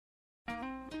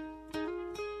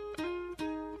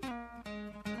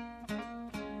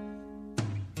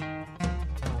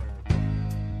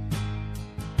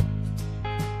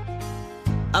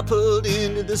I pulled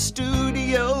into the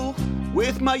studio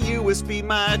with my USB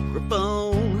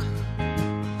microphone.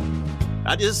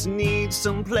 I just need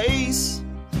some place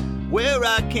where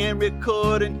I can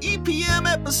record an EPM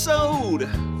episode.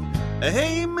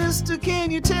 Hey, mister,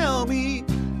 can you tell me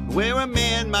where a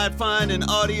man might find an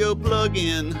audio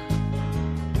plug-in?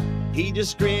 He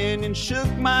just grinned and shook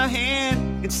my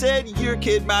hand and said, your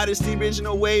kid Midas, the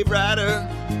original Wave Rider.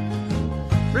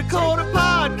 Record a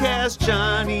podcast,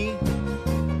 Johnny.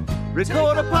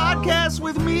 Record a podcast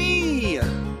with me.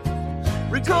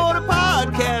 Record a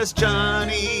podcast,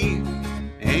 Johnny.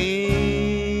 And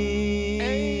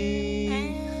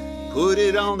put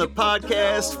it on the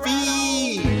podcast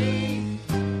feed.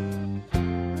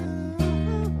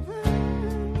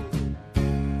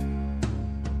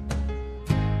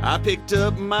 I picked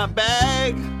up my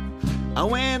bag. I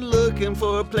went looking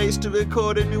for a place to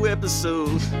record a new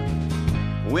episode.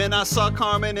 When I saw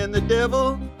Carmen and the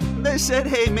Devil, they said,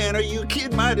 hey man, are you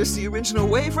Kid Midas, the original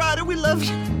Wave Rider? We love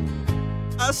you.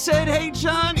 I said, hey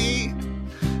Johnny,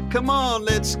 come on,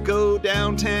 let's go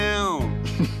downtown.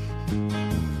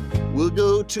 We'll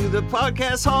go to the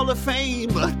Podcast Hall of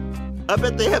Fame. I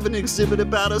bet they have an exhibit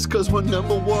about us because we're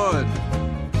number one.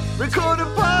 Record a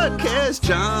podcast,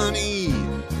 Johnny.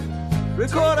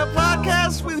 Record a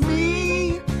podcast with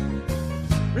me.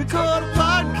 Record a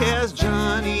podcast,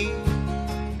 Johnny.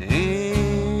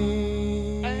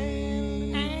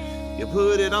 You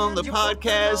put it on the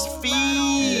podcast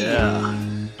feed. Yeah.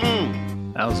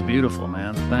 That was beautiful,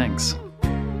 man. Thanks.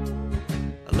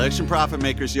 Election profit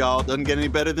makers, y'all. Doesn't get any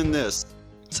better than this.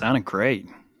 Sounded great.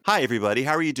 Hi, everybody.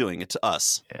 How are you doing? It's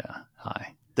us. Yeah.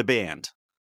 Hi. The band.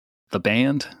 The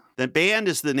band? The band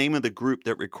is the name of the group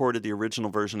that recorded the original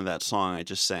version of that song I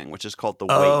just sang, which is called The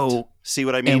Wait. Oh. See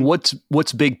what I mean? And what's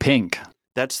Big Pink?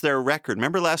 That's their record.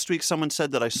 Remember last week someone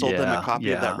said that I sold them a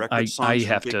copy of that record song? I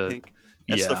have Big to. Pink?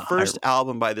 It's the first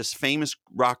album by this famous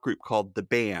rock group called The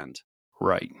Band.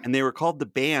 Right. And they were called The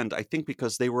Band, I think,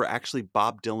 because they were actually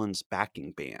Bob Dylan's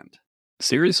backing band.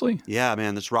 Seriously? Yeah,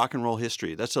 man. That's rock and roll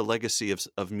history. That's a legacy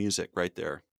of music right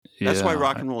there. That's why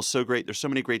rock and roll is so great. There's so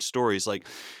many great stories. Like,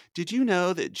 did you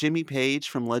know that Jimmy Page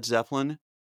from Led Zeppelin?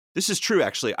 This is true,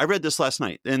 actually. I read this last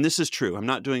night, and this is true. I'm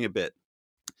not doing a bit.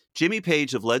 Jimmy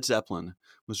Page of Led Zeppelin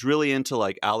was really into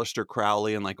like Aleister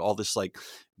Crowley and like all this like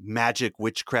magic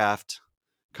witchcraft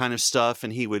kind of stuff.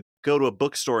 And he would go to a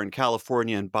bookstore in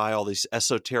California and buy all these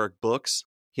esoteric books.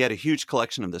 He had a huge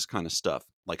collection of this kind of stuff,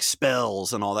 like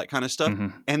spells and all that kind of stuff. Mm-hmm.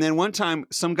 And then one time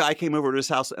some guy came over to his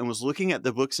house and was looking at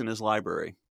the books in his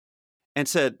library and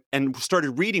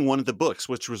started reading one of the books,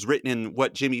 which was written in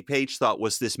what Jimmy Page thought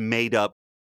was this made up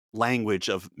language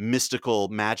of mystical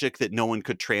magic that no one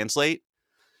could translate.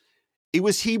 It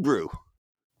was Hebrew.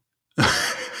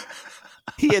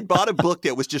 He had bought a book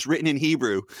that was just written in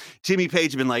Hebrew. Jimmy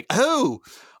Page had been like, oh,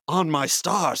 on my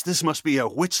stars, this must be a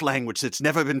witch language that's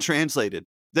never been translated.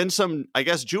 Then some, I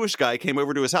guess, Jewish guy came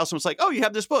over to his house and was like, oh, you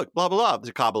have this book, blah, blah, blah,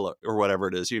 the Kabbalah or whatever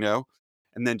it is, you know?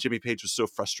 And then Jimmy Page was so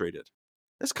frustrated.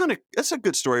 That's a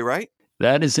good story, right?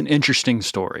 That is an interesting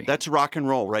story. That's rock and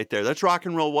roll right there. That's rock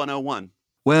and roll 101.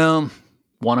 Well,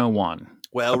 101.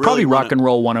 Well, really probably rock and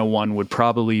roll 101 would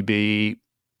probably be,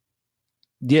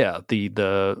 maybe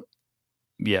that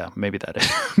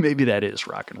is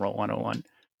rock and roll 101.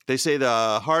 They say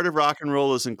the heart of rock and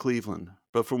roll is in Cleveland,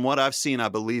 but from what I've seen, I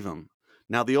believe them.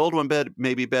 Now, the old one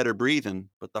may be better breathing,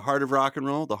 but the heart of rock and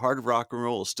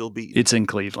roll is still beating. It's in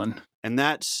Cleveland. And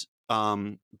that's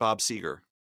Bob Seger.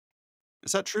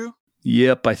 Is that true?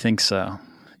 Yep, I think so.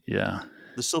 Yeah.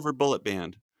 The Silver Bullet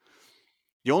Band.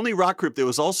 The only rock group that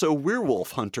was also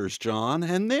werewolf hunters, John.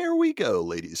 And there we go,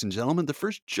 ladies and gentlemen, the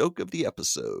first joke of the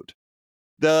episode.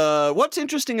 What's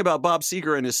interesting about Bob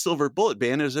Seger and his Silver Bullet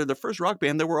Band is they're the first rock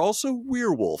band that were also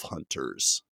werewolf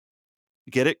hunters.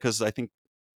 You get it? Because I think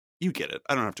you get it.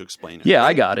 I don't have to explain it. Yeah,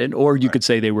 I got it. Or you could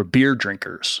say they were beer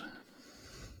drinkers.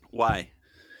 Why?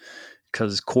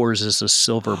 Because Coors is a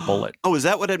silver bullet. Oh, is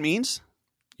that what it means?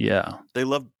 Yeah. They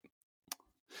love...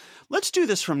 Let's do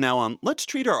this from now on. Let's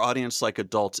treat our audience like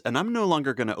adults, and I'm no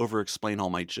longer going to over-explain all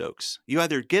my jokes. You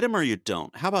either get them or you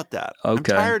don't. How about that?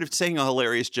 Okay. I'm tired of saying a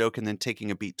hilarious joke and then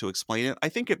taking a beat to explain it. I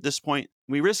think at this point,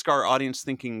 we risk our audience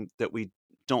thinking that we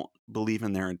don't believe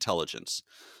in their intelligence.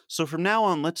 So from now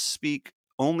on, let's speak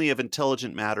only of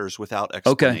intelligent matters without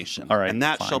explanation. Okay. All right. And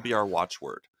that fine. shall be our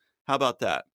watchword. How about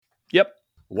that? Yep.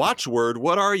 Watchword,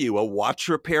 what are you? A watch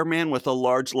repairman with a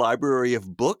large library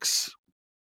of books?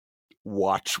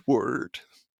 Watchword.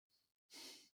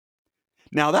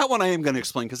 Now, that one I am going to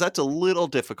explain because that's a little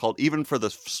difficult, even for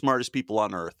the smartest people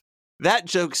on earth. That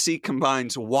joke, see,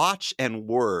 combines watch and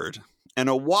word. And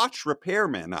a watch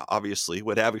repairman, obviously,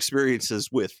 would have experiences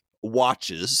with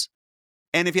watches.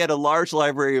 And if he had a large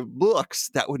library of books,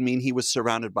 that would mean he was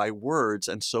surrounded by words,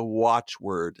 and so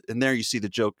watchword. And there you see the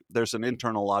joke. There's an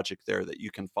internal logic there that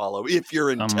you can follow if you're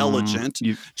intelligent.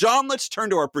 John, let's turn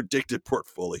to our predicted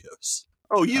portfolios.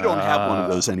 Oh, you don't have one of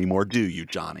those anymore, do you,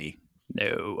 Johnny?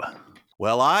 No.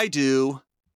 Well, I do.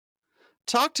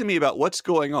 Talk to me about what's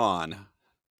going on.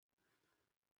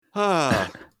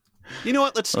 You know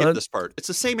what? Let's skip this part. It's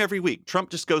the same every week. Trump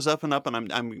just goes up and up,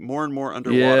 and I'm more and more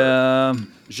underwater. Yeah.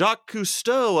 Jacques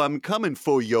Cousteau, I'm coming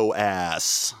for yo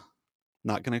ass.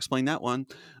 Not going to explain that one.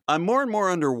 I'm more and more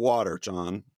underwater,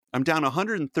 John. I'm down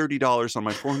 $130 on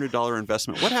my $400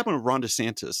 investment. What happened with Ron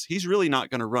DeSantis? He's really not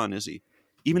going to run, is he?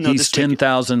 Even though he's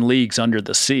 10,000 leagues under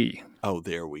the sea. Oh,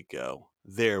 there we go.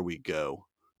 There we go.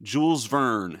 Jules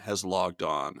Verne has logged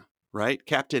on, right?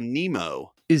 Captain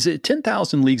Nemo. Is it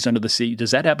 10,000 Leagues Under the Sea?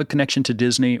 Does that have a connection to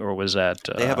Disney, or was that...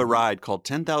 They have a ride called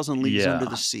 10,000 Leagues Under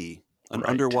the Sea. An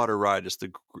underwater ride.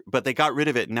 But they got rid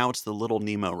of it, and now it's the Little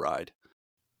Nemo ride.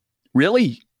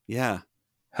 Really? Yeah.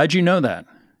 How'd you know that?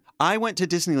 I went to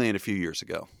Disneyland a few years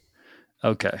ago.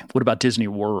 Okay. What about Disney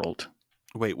World?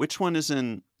 Wait, which one is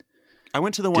in... I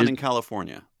went to the one in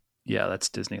California. Yeah, that's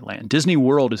Disneyland. Disney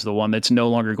World is the one that's no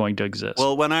longer going to exist.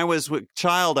 Well, when I was a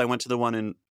child, I went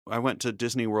to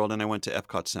Disney World and I went to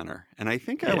Epcot Center. And I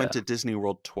think I went to Disney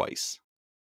World twice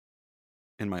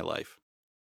in my life.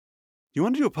 You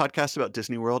want to do a podcast about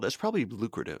Disney World? It's probably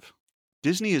lucrative.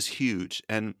 Disney is huge.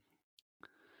 And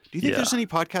do you think there's any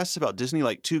podcasts about Disney?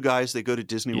 Like two guys, they go to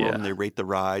Disney World and they rate the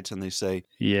rides and they say,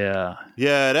 yeah,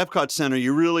 at Epcot Center,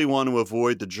 you really want to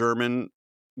avoid the German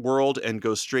world and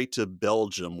go straight to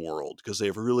Belgium World because they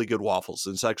have really good waffles.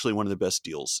 And it's actually one of the best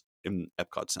deals in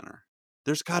Epcot Center.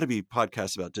 There's got to be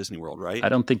podcasts about Disney World, right? I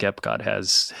don't think Epcot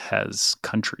has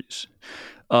countries.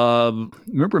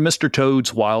 Remember Mr.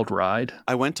 Toad's Wild Ride?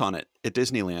 I went on it at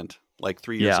Disneyland like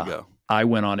 3 years ago. I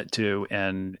went on it too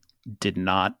and did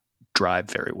not drive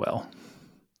very well.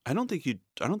 I don't think you're.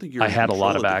 I had a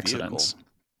lot of accidents.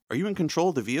 Are you in control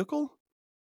of the vehicle?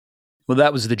 Well,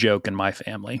 that was the joke in my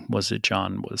family, was that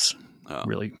John was a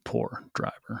really poor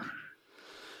driver.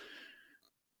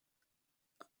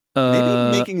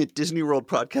 Maybe making a Disney World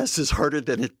podcast is harder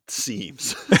than it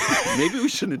seems. Maybe we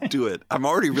shouldn't do it. I'm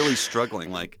already really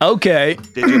struggling. Like, okay.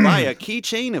 Did you buy a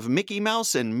keychain of Mickey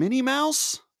Mouse and Minnie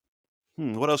Mouse?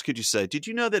 What else could you say? Did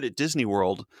you know that at Disney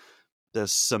World, the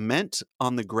cement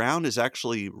on the ground is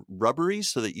actually rubbery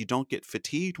so that you don't get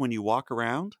fatigued when you walk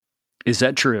around? Is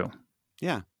that true?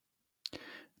 Yeah.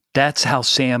 That's how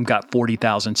Sam got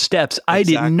 40,000 steps. Exactly. I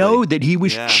didn't know that he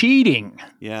was cheating.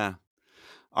 Yeah.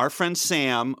 Our friend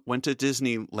Sam went to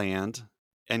Disneyland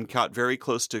and got very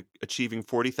close to achieving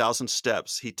 40,000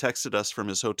 steps. He texted us from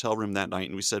his hotel room that night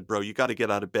and we said, bro, you got to get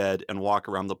out of bed and walk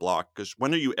around the block because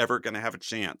when are you ever going to have a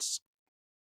chance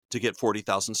to get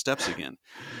 40,000 steps again?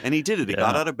 And he did it. He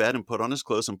got out of bed and put on his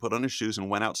clothes and put on his shoes and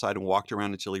went outside and walked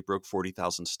around until he broke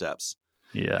 40,000 steps.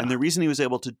 Yeah. And the reason he was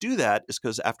able to do that is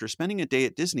because after spending a day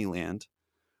at Disneyland,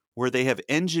 where they have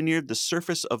engineered the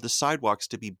surface of the sidewalks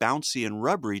to be bouncy and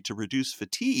rubbery to reduce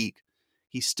fatigue,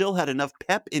 he still had enough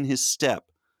pep in his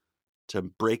step to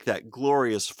break that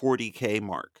glorious 40K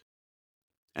mark.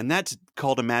 And that's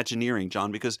called Imagineering,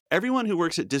 John, because everyone who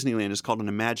works at Disneyland is called an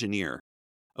Imagineer.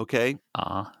 Okay?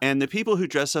 And the people who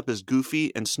dress up as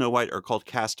Goofy and Snow White are called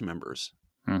cast members.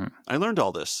 Mm-hmm. I learned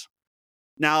all this.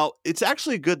 Now, it's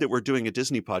actually good that we're doing a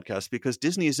Disney podcast because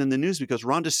Disney is in the news because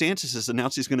Ron DeSantis has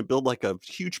announced he's going to build like a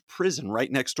huge prison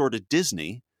right next door to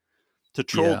Disney to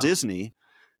troll Disney.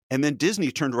 And then Disney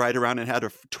turned right around and had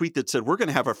a tweet that said, we're going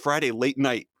to have a Friday late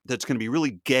night that's going to be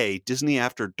really gay, Disney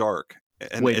After Dark.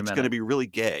 And it's going to be really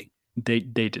gay. They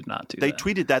did not do that. They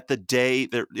tweeted that the day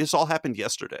this all happened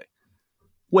yesterday.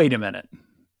 Wait a minute.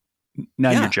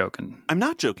 Now you're joking. I'm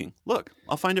not joking. Look,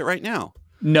 I'll find it right now.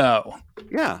 No.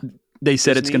 Yeah. They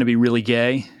said Disney, it's going to be really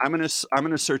gay. I'm gonna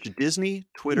search Disney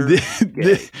Twitter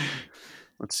gay.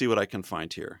 Let's see what I can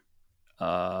find here.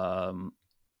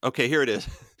 Okay, here it is.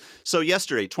 So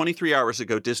yesterday, 23 hours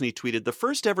ago, Disney tweeted, the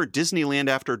first ever Disneyland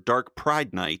After Dark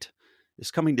Pride Night is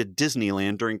coming to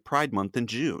Disneyland during Pride Month in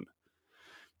June.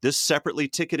 This separately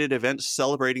ticketed event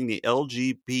celebrating the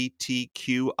LGBTQIA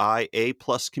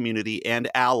plus community and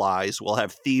allies will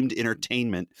have themed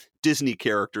entertainment, Disney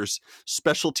characters,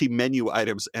 specialty menu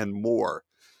items, and more.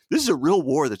 This is a real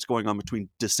war that's going on between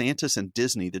DeSantis and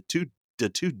Disney, the two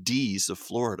Ds of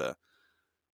Florida.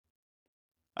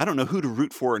 I don't know who to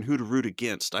root for and who to root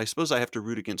against. I suppose I have to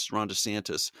root against Ron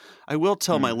DeSantis. I will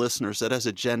tell my listeners that as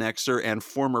a Gen Xer and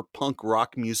former punk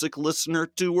rock music listener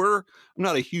to her, I'm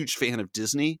not a huge fan of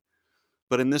Disney.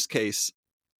 But in this case,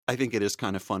 I think it is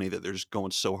kind of funny that they're just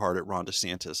going so hard at Ron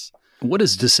DeSantis. What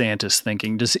is DeSantis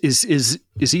thinking?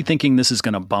 Is he thinking this is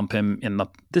going to bump him in the?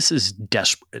 This is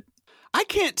desperate. I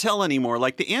can't tell anymore.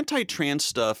 Like, the anti-trans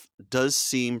stuff does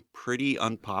seem pretty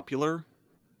unpopular,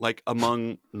 like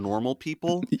among normal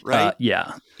people, right?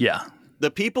 Yeah.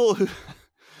 The people who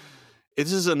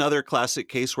this is another classic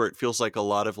case where it feels like a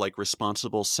lot of like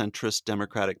responsible centrist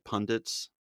Democratic pundits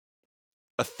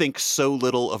think so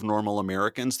little of normal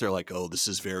Americans. They're like, oh, this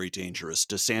is very dangerous.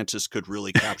 DeSantis could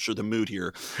really capture the mood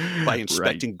here by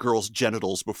inspecting girls'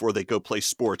 genitals before they go play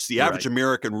sports. The average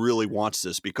American really wants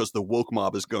this because the woke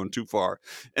mob has gone too far.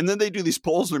 And then they do these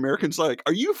polls and Americans are like,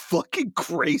 are you fucking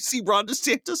crazy, Ron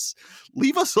DeSantis?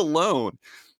 Leave us alone.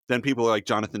 Then people like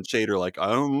Jonathan Chait are like, I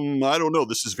don't know.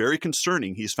 This is very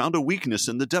concerning. He's found a weakness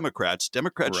in the Democrats.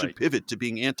 Democrats should pivot to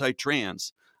being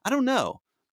anti-trans. I don't know.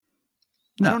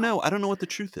 No. I don't know what the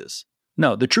truth is.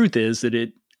 No, the truth is that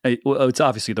it's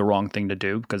obviously the wrong thing to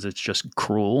do because it's just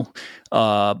cruel.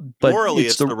 But morally,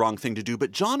 it's the wrong thing to do.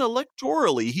 But John,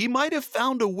 electorally, he might have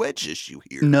found a wedge issue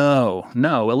here. No,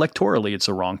 electorally, it's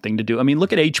the wrong thing to do. I mean,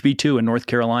 look at HB2 in North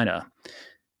Carolina.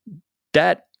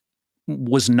 That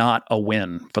was not a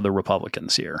win for the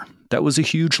Republicans here. That was a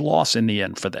huge loss in the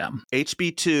end for them.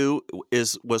 HB2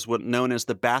 was what known as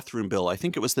the bathroom bill. I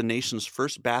think it was the nation's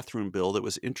first bathroom bill that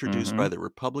was introduced by the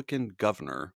Republican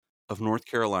governor of North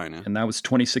Carolina. And that was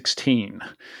 2016.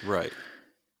 Right.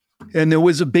 And there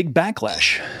was a big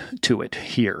backlash to it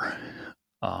here.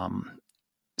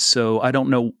 So I don't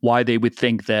know why they would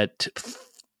think that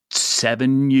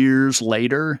 7 years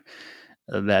later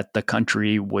that the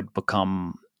country would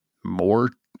become more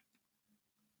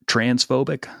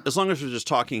transphobic. As long as we're just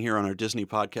talking here on our Disney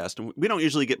podcast, and we don't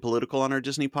usually get political on our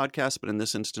Disney podcast, but in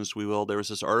this instance we will. There was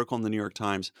this article in the New York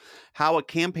Times, how a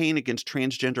campaign against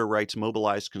transgender rights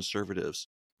mobilized conservatives.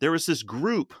 There was this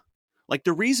group, like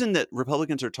the reason that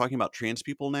Republicans are talking about trans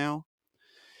people now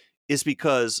is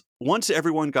because once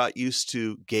everyone got used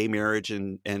to gay marriage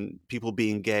and people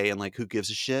being gay and like, who gives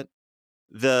a shit?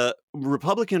 The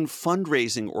Republican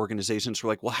fundraising organizations were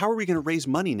like, well, how are we going to raise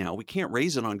money now? We can't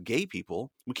raise it on gay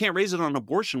people. We can't raise it on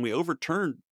abortion. We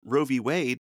overturned Roe v.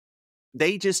 Wade.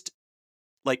 They just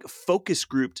like focus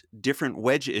grouped different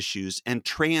wedge issues, and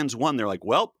trans won. They're like,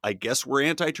 well, I guess we're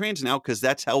anti-trans now because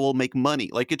that's how we'll make money.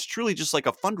 Like, it's truly just like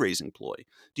a fundraising ploy.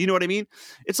 Do you know what I mean?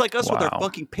 It's like us with our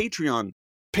fucking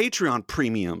Patreon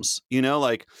premiums, you know,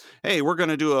 like, hey, we're going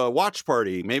to do a watch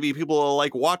party. Maybe people will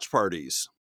like watch parties.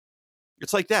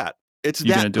 It's like that. It's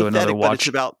You're that do pathetic, watch but it's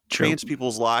about trans show.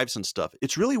 people's lives and stuff.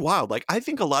 It's really wild. Like, I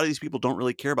think a lot of these people don't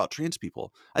really care about trans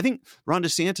people. I think Ron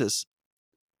DeSantis,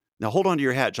 now hold on to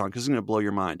your hat, John, because it's going to blow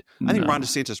your mind. I think Ron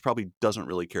DeSantis probably doesn't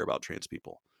really care about trans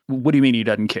people. What do you mean he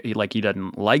doesn't care? Like, he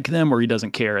doesn't like them, or he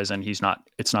doesn't care as in it's not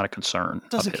a concern.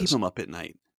 It doesn't keep him up at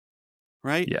night.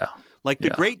 Right? Yeah. Like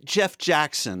the great Jeff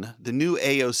Jackson, the new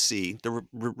AOC, the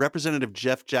Representative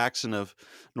Jeff Jackson of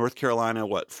North Carolina,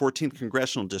 14th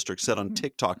Congressional District, said on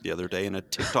TikTok the other day, in a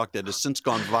TikTok that has since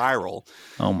gone viral.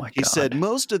 Oh, my God. He said,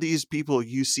 most of these people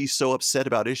you see so upset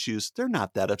about issues, they're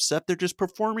not that upset. They're just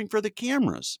performing for the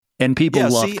cameras. And people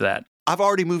loved that. I've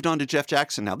already moved on to Jeff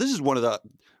Jackson now. This is one of the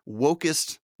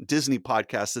wokest Disney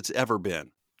podcasts that's ever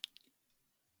been.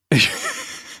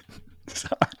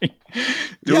 Sorry.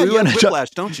 You have whiplash,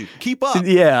 don't you? Keep up.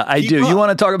 Yeah, I do. You want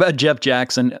to talk about Jeff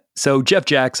Jackson? So Jeff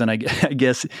Jackson, I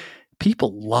guess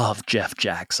people love Jeff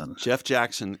Jackson. Jeff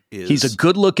Jackson he's a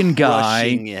good-looking guy.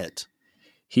 It.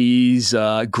 He's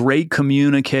a great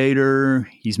communicator.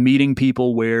 He's meeting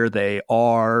people where they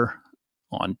are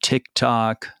on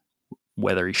TikTok.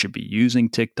 Whether he should be using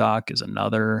TikTok is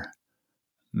another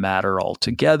matter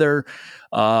altogether.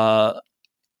 But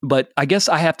I guess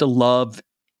I have to love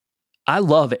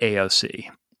AOC.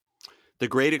 The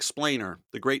great explainer,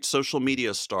 the great social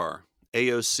media star,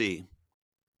 AOC.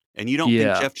 And you don't think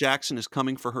Jeff Jackson is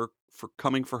coming for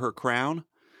her crown?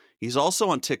 He's also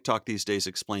on TikTok these days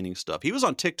explaining stuff. He was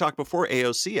on TikTok before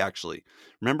AOC, actually.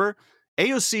 Remember?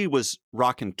 AOC was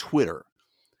rocking Twitter.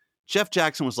 Jeff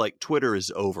Jackson was like, Twitter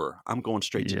is over. I'm going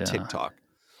straight to TikTok.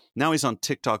 Now he's on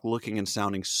TikTok looking and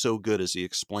sounding so good as he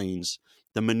explains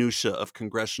the minutia of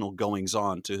congressional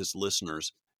goings-on to his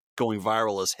listeners. Going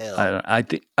viral as hell. I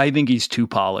think he's too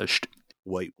polished.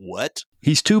 Wait, what?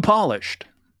 He's too polished.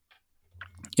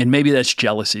 And maybe that's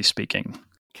jealousy speaking.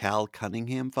 Cal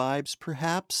Cunningham vibes,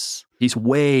 perhaps? He's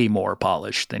way more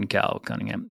polished than Cal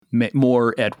Cunningham.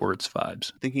 More Edwards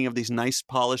vibes. Thinking of these nice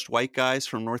polished white guys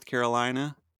from North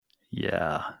Carolina?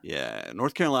 Yeah. Yeah,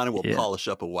 North Carolina will polish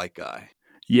up a white guy.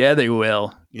 Yeah, they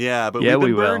will. Yeah, but we've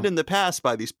been burned in the past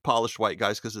by these polished white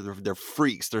guys because they're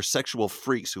freaks. They're sexual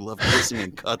freaks who love kissing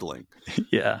and cuddling.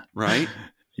 Yeah. Right?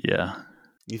 Yeah.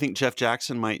 You think Jeff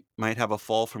Jackson might have a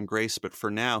fall from grace, but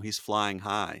for now he's flying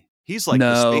high. He's like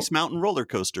No. the Space Mountain roller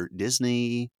coaster.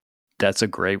 Disney. That's a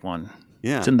great one.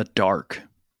 Yeah. It's in the dark.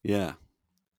 Yeah.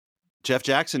 Jeff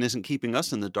Jackson isn't keeping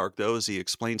us in the dark, though, as he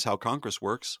explains how Congress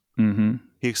works. Mm-hmm.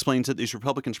 He explains that these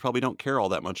Republicans probably don't care all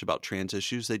that much about trans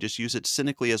issues. They just use it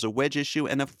cynically as a wedge issue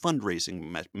and a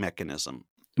fundraising mechanism.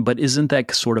 But isn't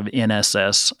that sort of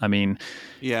NSS? I mean...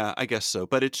 Yeah, I guess so.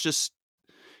 But it's just,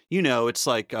 it's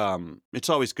like, it's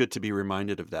always good to be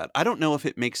reminded of that. I don't know if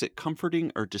it makes it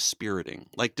comforting or dispiriting.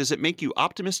 Like, does it make you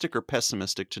optimistic or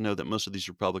pessimistic to know that most of these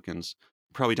Republicans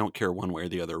probably don't care one way or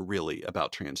the other really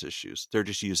about trans issues? They're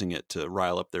just using it to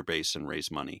rile up their base and raise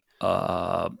money.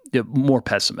 More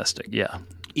pessimistic, yeah.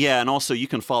 Yeah, and also you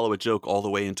can follow a joke all the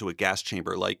way into a gas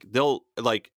chamber. Like they'll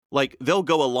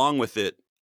go along with it,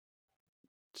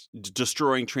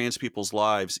 destroying trans people's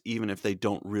lives, even if they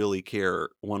don't really care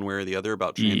one way or the other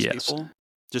about trans people,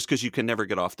 just because you can never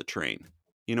get off the train.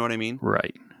 You know what I mean?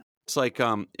 Right. It's like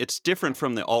it's different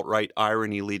from the alt-right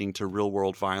irony leading to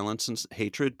real-world violence and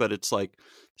hatred, but it's like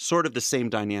sort of the same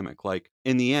dynamic. Like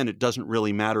in the end, it doesn't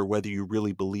really matter whether you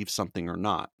really believe something or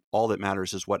not. All that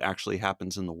matters is what actually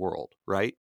happens in the world,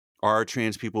 right? Are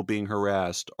trans people being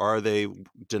harassed? Are they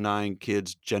denying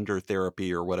kids gender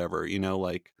therapy or whatever?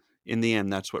 Like in the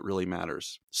end, that's what really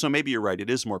matters. So maybe you're right. It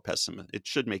is more pessimistic. It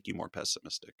should make you more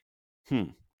pessimistic.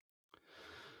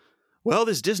 Well,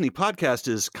 this Disney podcast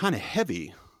is kind of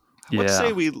heavy. Yeah.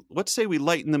 Let's say we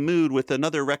lighten the mood with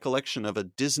another recollection of a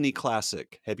Disney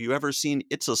classic. Have you ever seen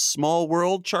It's a Small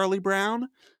World, Charlie Brown?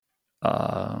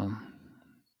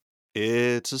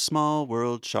 It's a small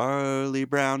world, Charlie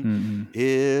Brown. Mm-hmm.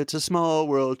 It's a small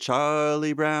world,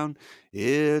 Charlie Brown.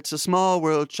 It's a small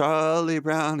world, Charlie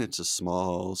Brown. It's a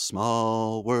small,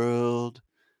 small world.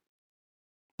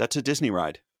 That's a Disney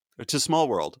ride. It's a small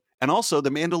world. And also The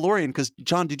Mandalorian, because,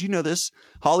 John, did you know this?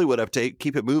 Hollywood update,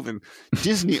 keep it moving.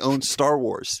 Disney owns Star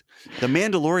Wars. The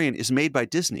Mandalorian is made by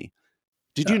Disney.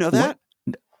 Did you know that?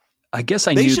 I guess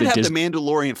I knew that They should have the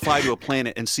Mandalorian fly to a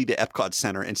planet and see the Epcot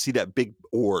Center and see that big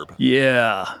orb.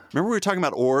 Yeah. Remember we were talking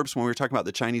about orbs when we were talking about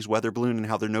the Chinese weather balloon and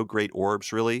how they're no great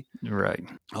orbs, really? Right.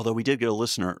 Although we did get a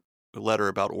listener letter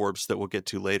about orbs that we'll get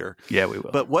to later. Yeah, we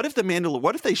will. But what if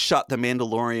they shot the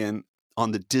Mandalorian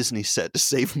on the Disney set to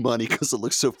save money because it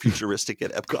looks so futuristic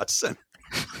at Epcot Center?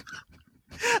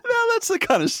 Now that's the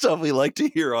kind of stuff we like to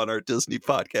hear on our Disney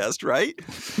podcast, right?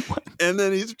 And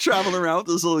then he's traveling around with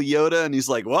his little Yoda and he's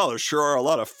like, well, there sure are a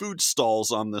lot of food stalls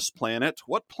on this planet.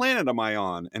 What planet am I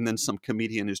on? And then some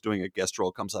comedian who's doing a guest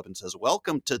role comes up and says,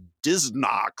 welcome to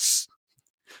Disnox,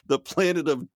 the planet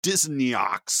of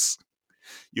Disneyox.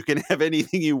 You can have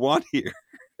anything you want here.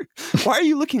 Why are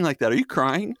you looking like that? Are you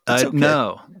crying? It's okay.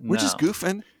 No. We're just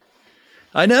goofing.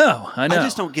 I know. I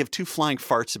just don't give two flying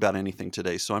farts about anything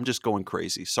today, so I'm just going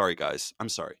crazy. Sorry, guys. I'm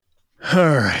sorry.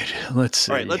 All right. Let's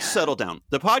see. All right, let's settle down.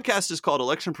 The podcast is called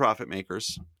Election Profit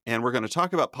Makers, and we're going to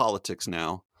talk about politics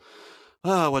now.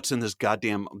 What's in this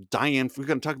goddamn Diane? We're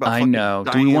going to talk about I know.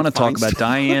 Diane Do we want to Feinstein? talk about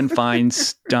Diane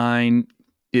Feinstein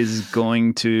is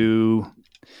going to...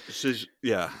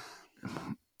 Yeah.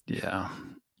 Yeah.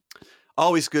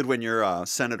 Always good when your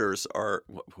senators are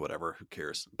whatever. Who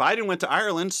cares? Biden went to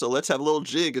Ireland, so let's have a little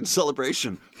jig in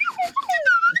celebration.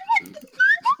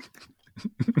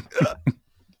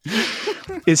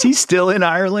 Is he still in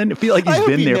Ireland? I feel like he's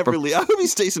been there. I hope he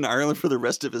stays in Ireland for the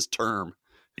rest of his term.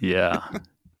 Yeah.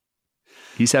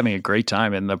 He's having a great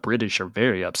time, and the British are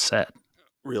very upset.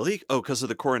 Really? Oh, because of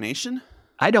the coronation?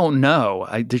 I don't know.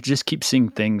 I just keep seeing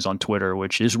things on Twitter,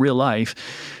 which is real life,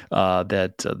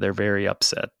 that they're very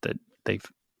upset that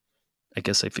I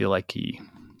guess they feel like he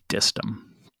dissed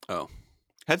them. Oh.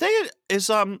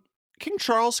 Is King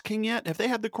Charles king yet? Have they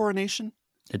had the coronation?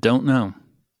 I don't know.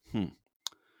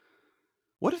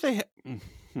 What if they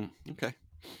okay.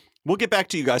 We'll get back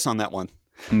to you guys on that one.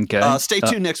 Okay. Stay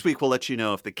tuned next week. We'll let you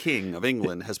know if the King of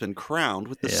England has been crowned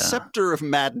with the scepter of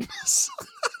madness.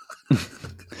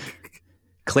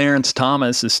 Clarence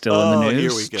Thomas is still in the news.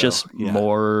 Here we go. Just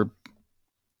more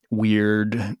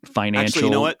weird financial Actually,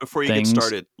 you know what? Before you things. get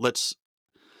started,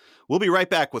 we'll be right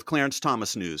back with Clarence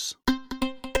Thomas news.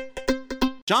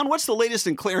 John, what's the latest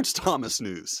in Clarence Thomas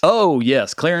news? Oh,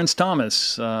 yes. Clarence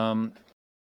Thomas. A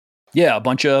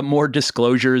bunch of more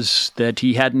disclosures that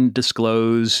he hadn't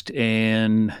disclosed.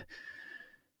 And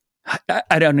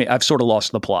I don't know. I've sort of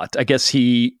lost the plot. I guess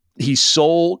he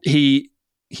sold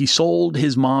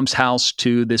his mom's house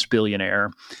to this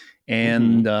billionaire.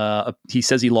 And he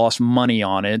says he lost money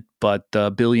on it, but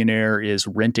the billionaire is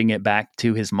renting it back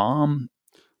to his mom.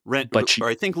 Or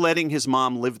I think letting his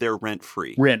mom live there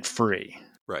rent-free. Rent-free.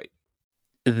 Right.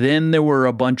 then there were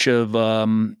a bunch of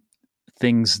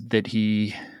things that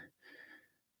he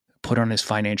put on his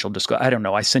financial disclosure. I don't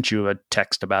know. I sent you a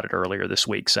text about it earlier this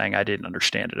week saying I didn't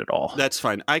understand it at all. That's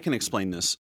fine. I can explain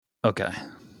this. Okay.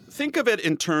 Think of it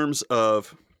in terms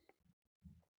of,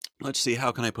 let's see,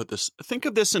 how can I put this? Think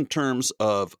of this in terms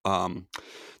of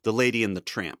The Lady and the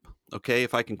Tramp. Okay,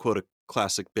 if I can quote a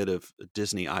classic bit of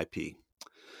Disney IP.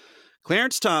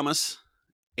 Clarence Thomas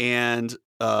and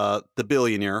the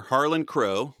billionaire Harlan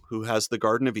Crow, who has the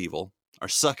Garden of Evil, are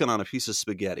sucking on a piece of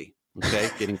spaghetti. Okay,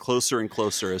 getting closer and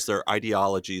closer as their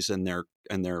ideologies and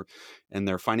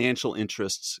their financial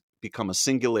interests become a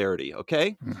singularity.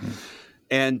 Okay,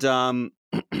 and the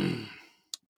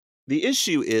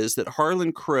issue is that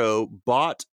Harlan Crow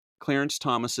bought Clarence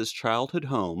Thomas's childhood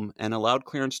home and allowed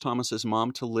Clarence Thomas's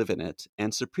mom to live in it.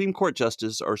 And Supreme Court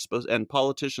justices are supposed, and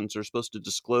politicians are supposed to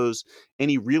disclose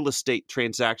any real estate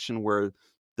transaction where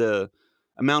the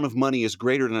amount of money is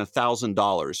greater than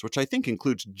 $1,000, which I think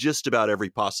includes just about every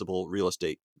possible real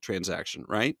estate transaction,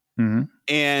 right? Mm-hmm.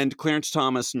 And Clarence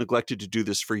Thomas neglected to do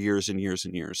this for years and years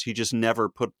and years. He just never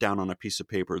put down on a piece of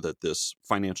paper that this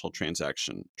financial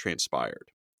transaction transpired.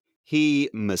 He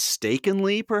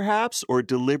mistakenly, perhaps, or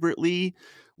deliberately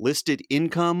listed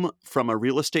income from a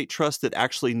real estate trust that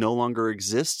actually no longer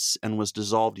exists and was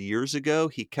dissolved years ago.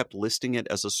 He kept listing it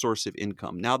as a source of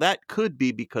income. Now, that could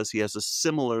be because he has a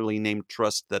similarly named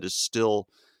trust that is still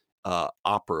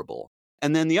operable.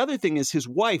 And then the other thing is his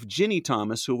wife, Ginny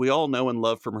Thomas, who we all know and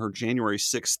love from her January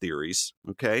 6th theories,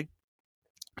 okay?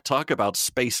 Talk about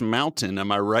Space Mountain,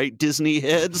 am I right, Disney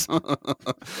heads?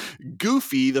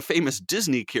 Goofy, the famous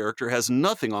Disney character, has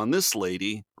nothing on this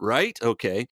lady, right?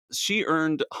 Okay. She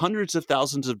earned hundreds of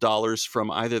thousands of dollars from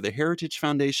either the Heritage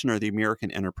Foundation or the American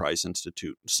Enterprise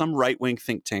Institute, some right-wing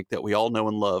think tank that we all know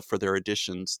and love for their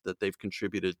additions that they've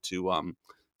contributed to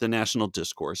the national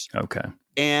discourse. Okay.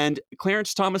 And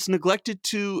Clarence Thomas neglected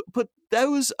to put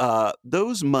those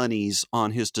monies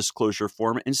on his disclosure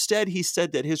form. Instead, he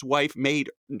said that his wife made,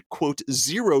 quote,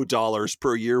 $0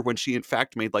 per year when she, in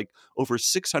fact, made like over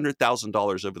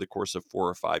 $600,000 over the course of 4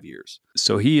 or 5 years.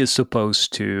 So he is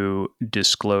supposed to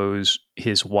disclose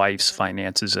his wife's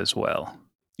finances as well.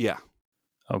 Yeah.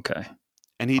 Okay.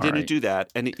 And he didn't do that.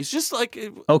 And it's just like,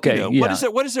 okay, yeah.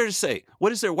 What is there to say?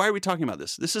 What is there? Why are we talking about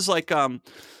this? This is like Boba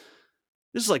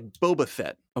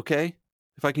Fett. Okay.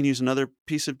 If I can use another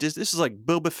piece of Disney, this is like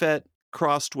Boba Fett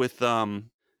crossed with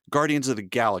Guardians of the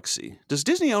Galaxy. Does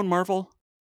Disney own Marvel?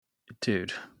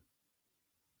 Dude,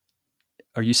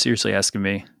 are you seriously asking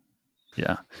me?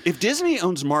 Yeah. If Disney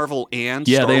owns Marvel and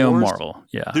Star they own Wars, Marvel.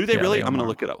 Yeah. Do they really? I'm going to Marvel.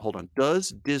 look it up. Hold on.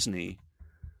 Does Disney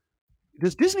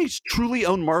truly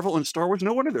own Marvel and Star Wars?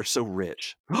 No wonder they're so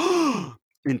rich.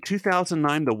 In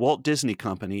 2009, the Walt Disney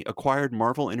Company acquired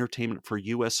Marvel Entertainment for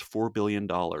US $4 billion.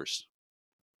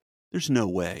 There's no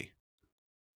way.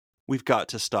 We've got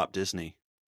to stop Disney.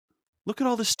 Look at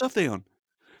all this stuff they own.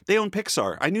 They own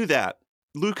Pixar. I knew that.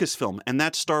 Lucasfilm, and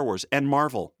that's Star Wars, and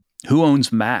Marvel. Who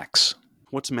owns Max?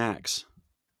 What's Max?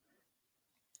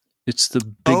 It's the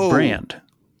big brand.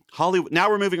 Hollywood. Now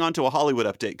we're moving on to a Hollywood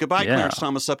update. Goodbye, Yeah. Clarence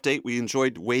Thomas update. We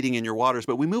enjoyed wading in your waters,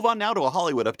 but we move on now to a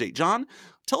Hollywood update. John,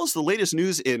 tell us the latest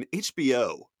news in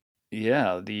HBO.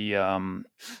 Yeah, the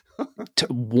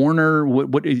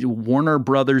Warner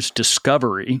Brothers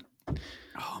Discovery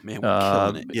Oh man, we're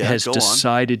killing it. Yeah, has go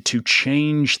decided to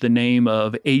change the name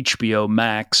of HBO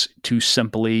Max to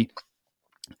simply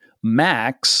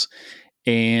Max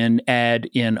and add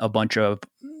in a bunch of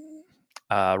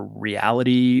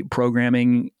reality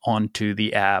programming onto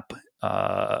the app,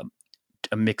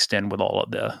 mixed in with all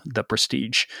of the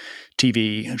prestige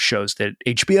TV shows that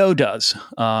HBO does.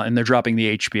 And they're dropping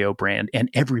the HBO brand, and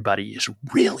everybody is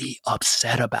really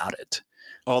upset about it.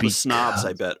 All the snobs,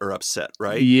 I bet, are upset,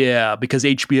 right? Yeah, because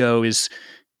HBO is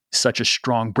such a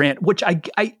strong brand, which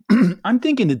I'm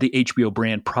thinking that the HBO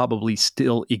brand probably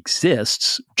still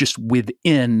exists just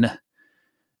within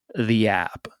the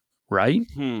app, right?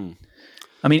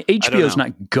 I mean, HBO is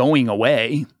not going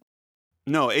away.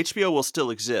 No, HBO will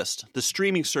still exist. The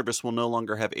streaming service will no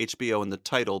longer have HBO in the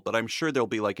title, but I'm sure there'll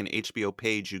be like an HBO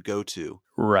page you go to.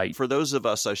 Right. For those of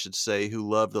us, I should say, who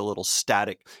love the little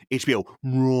static HBO,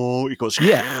 it goes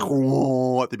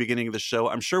at the beginning of the show,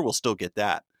 I'm sure we'll still get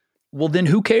that. Well, then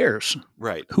who cares?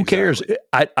 Right. Who cares?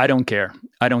 I don't care.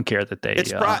 I don't care that they...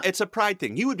 It's a pride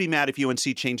thing. You would be mad if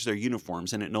UNC changed their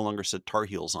uniforms and it no longer said Tar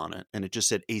Heels on it and it just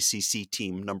said ACC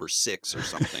team number 6 or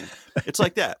something. It's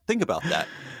like that. Think about that,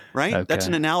 right? Okay. That's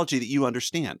an analogy that you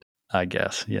understand. I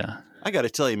guess, yeah. I got to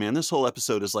tell you, man, this whole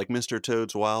episode is like Mr.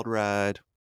 Toad's Wild Ride.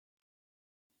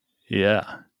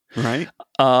 Yeah. Right?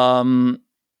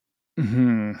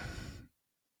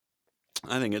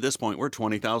 I think at this point we're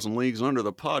 20,000 leagues under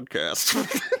the podcast.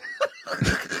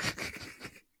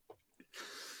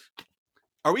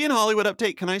 Are we in Hollywood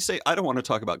Update? Can I say, I don't want to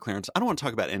talk about Clarence. I don't want to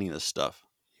talk about any of this stuff.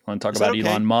 You want to talk about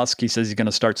Elon Musk? He says he's going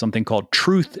to start something called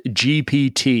Truth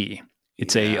GPT.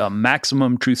 It's a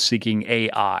maximum truth-seeking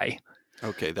AI.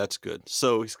 Okay, that's good.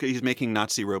 So he's making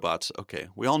Nazi robots. Okay,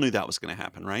 we all knew that was going to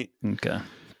happen, right? Okay.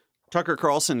 Tucker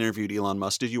Carlson interviewed Elon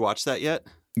Musk. Did you watch that yet?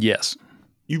 Yes.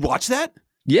 You watched that?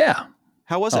 Yeah.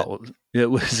 How was it? It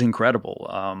was incredible.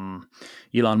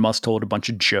 Elon Musk told a bunch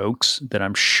of jokes that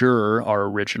I'm sure are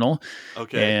original.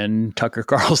 Okay. And Tucker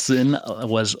Carlson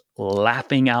was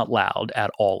laughing out loud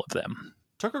at all of them.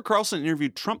 Tucker Carlson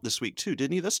interviewed Trump this week, too,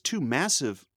 didn't he? That's 2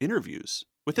 massive interviews.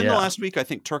 Within the last week, I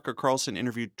think Tucker Carlson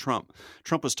interviewed Trump.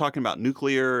 Trump was talking about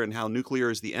nuclear and how nuclear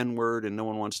is the N-word and no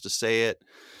one wants to say it.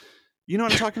 You know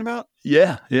what I'm talking about?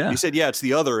 Yeah. He said, yeah, it's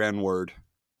the other N-word.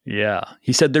 Yeah.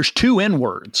 He said there's 2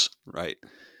 N-words. Right.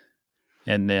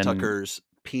 And then Tucker's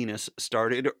penis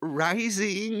started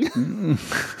rising.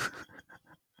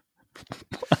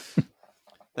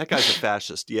 That guy's a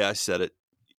fascist. Yeah, I said it.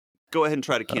 Go ahead and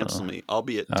try to cancel me. I'll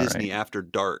be at Disney After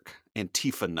Dark,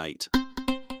 Antifa night.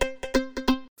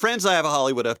 Friends, I have a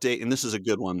Hollywood update, and this is a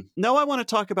good one. No, I want to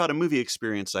talk about a movie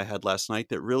experience I had last night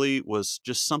that really was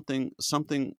just something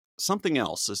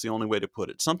else is the only way to put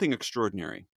it. Something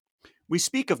extraordinary. We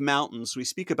speak of mountains. We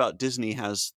speak about Disney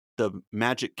has the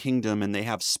Magic Kingdom, and they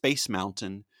have Space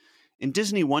Mountain. And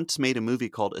Disney once made a movie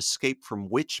called Escape from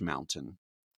Witch Mountain,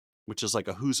 which is like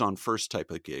a Who's on First type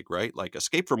of gig, right? Like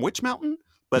Escape from Witch Mountain?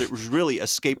 But it was really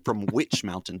Escape from Witch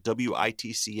Mountain,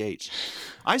 WITCH.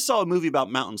 I saw a movie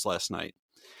about mountains last night.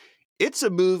 It's a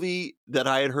movie that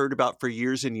I had heard about for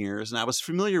years and years, and I was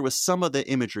familiar with some of the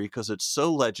imagery because it's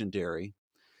so legendary.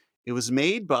 It was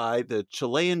made by the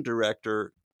Chilean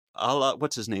director,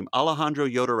 Alejandro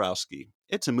Jodorowsky.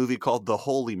 It's a movie called The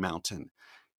Holy Mountain.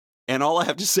 And all I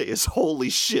have to say is, holy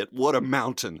shit, what a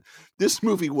mountain. This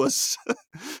movie was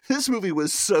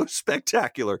so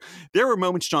spectacular. There were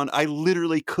moments, John, I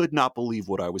literally could not believe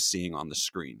what I was seeing on the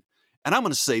screen. And I'm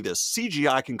going to say this,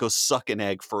 CGI can go suck an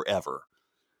egg forever.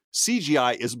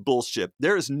 CGI is bullshit.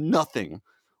 There is nothing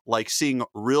like seeing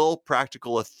real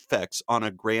practical effects on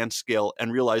a grand scale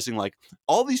and realizing like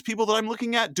all these people that I'm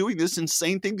looking at doing this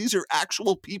insane thing, these are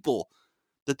actual people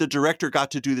that the director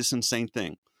got to do this insane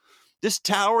thing. This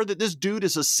tower that this dude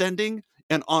is ascending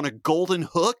and on a golden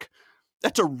hook,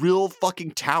 that's a real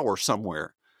fucking tower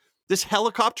somewhere. This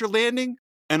helicopter landing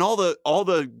and all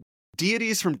the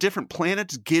deities from different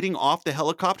planets getting off the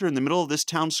helicopter in the middle of this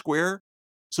town square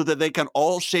so that they can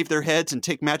all shave their heads and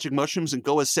take magic mushrooms and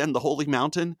go ascend the holy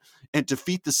mountain and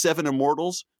defeat the 7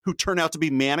 immortals who turn out to be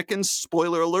mannequins.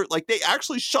 Spoiler alert. Like they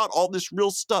actually shot all this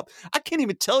real stuff. I can't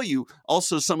even tell you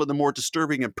also some of the more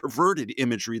disturbing and perverted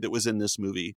imagery that was in this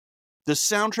movie. The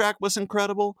soundtrack was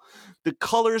incredible. The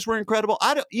colors were incredible.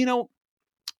 Let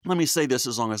me say this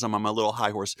as long as I'm on my little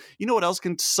high horse. You know what else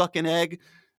can suck an egg?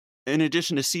 In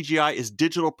addition to CGI is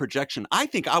digital projection. I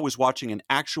think I was watching an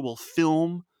actual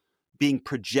film being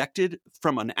projected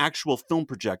from an actual film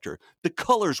projector. The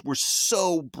colors were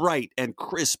so bright and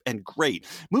crisp and great.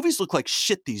 Movies look like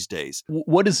shit these days.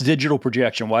 What is digital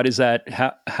projection? Why does that?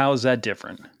 How is that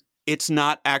different? It's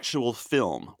not actual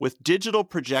film. With digital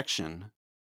projection,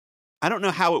 I don't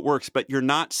know how it works, but you're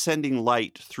not sending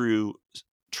light through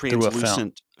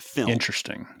translucent film.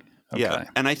 Interesting. Okay. Yeah.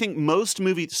 And I think most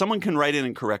movies, someone can write in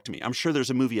and correct me. I'm sure there's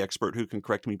a movie expert who can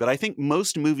correct me, but I think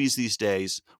most movies these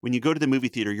days, when you go to the movie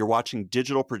theater, you're watching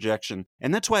digital projection.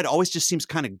 And that's why it always just seems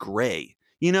kind of gray,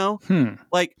 you know?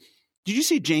 Like, did you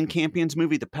see Jane Campion's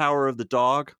movie, The Power of the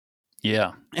Dog?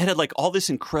 Yeah. It had like all this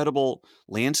incredible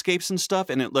landscapes and stuff.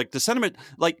 And it like the sentiment,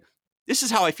 like, this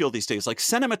is how I feel these days. Like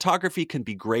cinematography can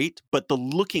be great, but the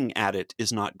looking at it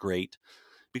is not great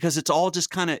because it's all just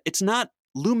kind of, it's not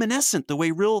luminescent the way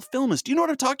real film is. Do you know what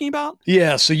I'm talking about?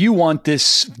 Yeah. So you want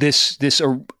this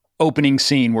opening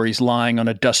scene where he's lying on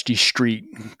a dusty street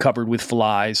covered with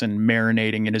flies and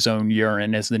marinating in his own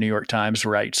urine, as the New York Times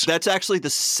writes. That's actually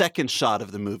the second shot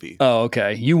of the movie. Oh,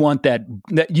 okay. You want that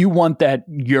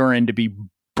urine to be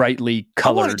brightly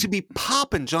colored. I want it to be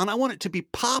popping, John. I want it to be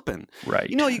popping. Right.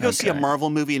 You know, you go see a Marvel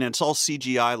movie and it's all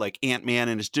CGI like Ant-Man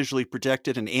and it's digitally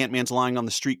projected and Ant-Man's lying on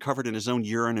the street covered in his own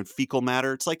urine and fecal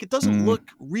matter. It's like, it doesn't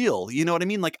look real. You know what I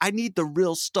mean? Like, I need the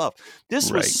real stuff.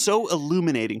 This was so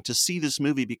illuminating to see this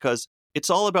movie because it's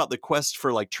all about the quest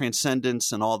for like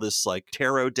transcendence and all this like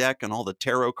tarot deck and all the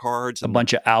tarot cards. A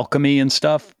bunch of alchemy and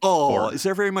stuff. Is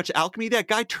there very much alchemy? The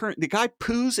guy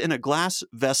poos in a glass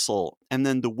vessel and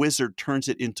then the wizard turns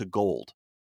it into gold.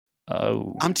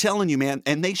 Oh. I'm telling you, man.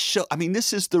 And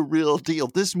this is the real deal.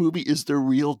 This movie is the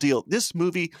real deal. This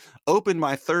movie opened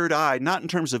my third eye, not in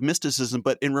terms of mysticism,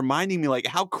 but in reminding me like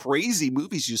how crazy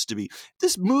movies used to be.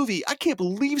 This movie, I can't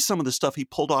believe some of the stuff he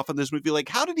pulled off in this movie. Like,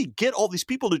 how did he get all these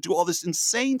people to do all this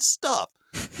insane stuff?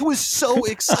 It was so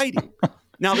exciting.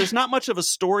 Now, there's not much of a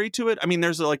story to it. I mean,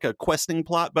 there's like a questing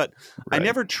plot, but right. I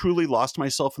never truly lost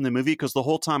myself in the movie because the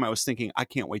whole time I was thinking, I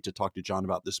can't wait to talk to John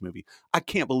about this movie. I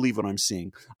can't believe what I'm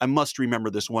seeing. I must remember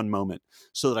this one moment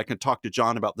so that I can talk to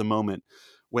John about the moment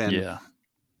when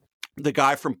the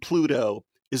guy from Pluto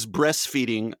is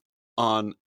breastfeeding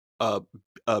on a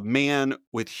man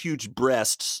with huge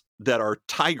breasts that are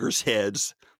tiger's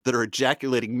heads that are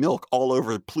ejaculating milk all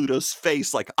over Pluto's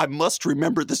face. Like, I must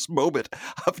remember this moment.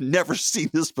 I've never seen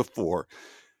this before.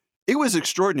 It was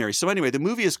extraordinary. So anyway, the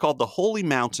movie is called The Holy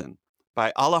Mountain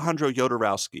by Alejandro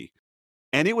Jodorowsky.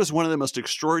 And it was one of the most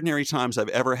extraordinary times I've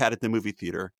ever had at the movie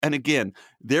theater. And again,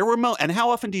 there were and how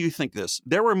often do you think this?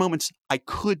 There were moments I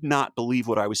could not believe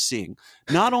what I was seeing.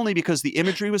 Not only because the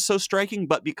imagery was so striking,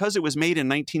 but because it was made in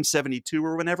 1972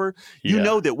 or whenever, you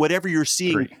know that whatever you're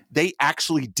seeing, they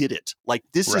actually did it. Like,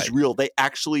 this is real. They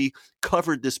actually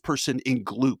covered this person in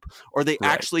gloop, or they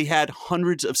actually had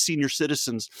hundreds of senior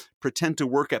citizens pretend to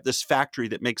work at this factory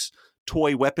that makes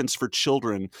toy weapons for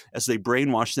children as they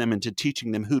brainwash them into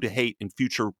teaching them who to hate in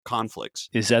future conflicts.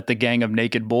 Is that the gang of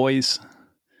naked boys?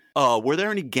 Were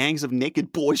there any gangs of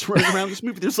naked boys running around this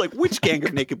movie? There's like, which gang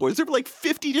of naked boys? There were like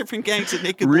 50 different gangs of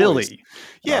naked boys. Really?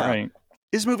 Yeah. Right.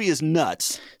 This movie is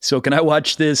nuts. So can I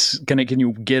watch this? Can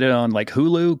you get it on like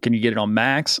Hulu? Can you get it on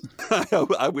Max?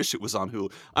 I wish it was on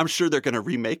Hulu. I'm sure they're going to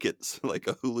remake it like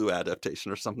a Hulu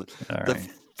adaptation or something. The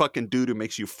fucking dude who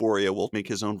makes Euphoria will make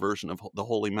his own version of The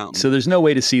Holy Mountain. So there's no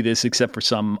way to see this except for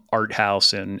some art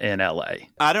house in LA.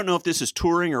 I don't know if this is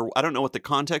touring or I don't know what the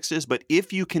context is, but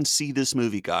if you can see this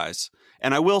movie, guys,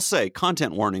 and I will say,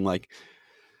 content warning, like,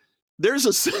 there's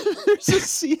a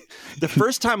scene. The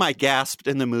first time I gasped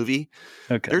in the movie,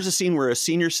 there's a scene where a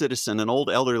senior citizen, an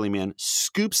old elderly man,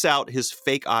 scoops out his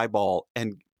fake eyeball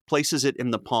and places it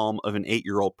in the palm of an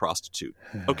 8-year-old prostitute.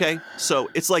 Okay? So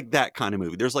it's like that kind of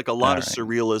movie. There's like a lot of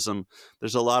surrealism.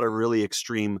 There's a lot of really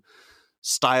extreme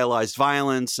stylized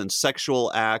violence and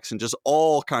sexual acts and just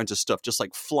all kinds of stuff just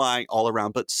like flying all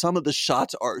around. But some of the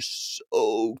shots are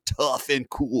so tough and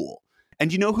cool.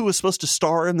 And you know who was supposed to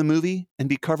star in the movie and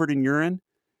be covered in urine?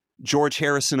 George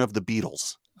Harrison of the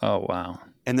Beatles. Oh, wow.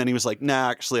 And then he was like,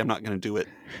 nah, actually, I'm not going to do it.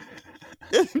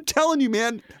 I'm telling you,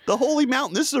 man, The Holy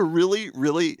Mountain, this is a really,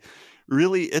 really,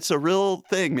 really, it's a real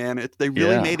thing, man. They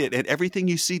really made it. And everything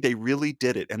you see, they really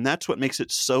did it. And that's what makes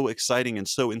it so exciting and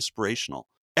so inspirational.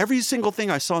 Every single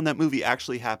thing I saw in that movie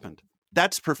actually happened.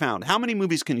 That's profound. How many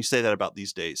movies can you say that about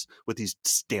these days with these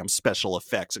damn special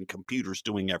effects and computers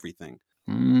doing everything?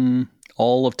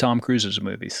 All of Tom Cruise's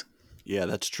movies. Yeah,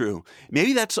 that's true.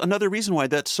 Maybe that's another reason why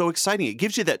that's so exciting. It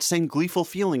gives you that same gleeful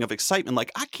feeling of excitement.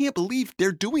 Like, I can't believe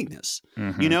they're doing this.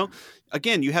 You know,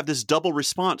 again, you have this double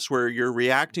response where you're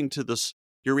reacting to this.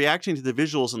 You're reacting to the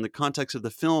visuals and the context of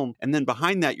the film. And then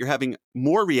behind that, you're having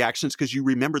more reactions because you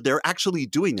remember they're actually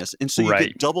doing this. And so you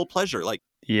get double pleasure. Like,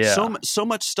 so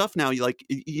much stuff now.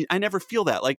 I never feel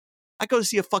that. Like, I go to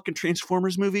see a fucking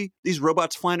Transformers movie, these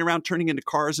robots flying around, turning into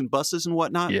cars and buses and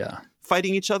whatnot,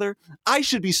 fighting each other. I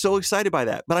should be so excited by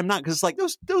that, but I'm not, because it's like,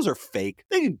 those are fake.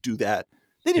 They didn't do that.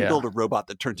 They didn't build a robot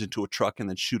that turns into a truck and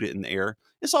then shoot it in the air.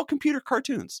 It's all computer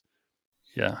cartoons.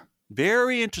 Yeah.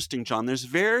 Very interesting, John. It's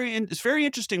very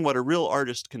interesting what a real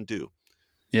artist can do.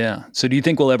 Yeah. So do you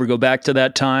think we'll ever go back to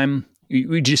that time?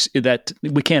 We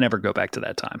can't ever go back to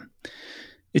that time.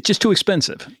 It's just too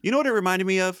expensive. You know what it reminded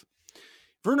me of?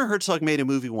 Werner Herzog made a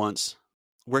movie once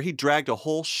where he dragged a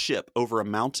whole ship over a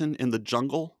mountain in the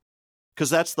jungle,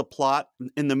 because that's the plot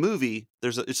in the movie.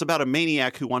 It's about a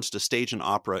maniac who wants to stage an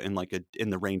opera in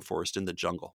the rainforest in the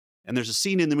jungle. And there's a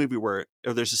scene in the movie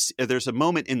there's a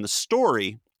moment in the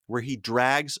story where he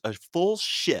drags a full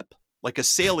ship, like a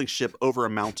sailing ship, over a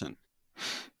mountain.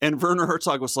 And Werner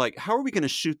Herzog was like, how are we going to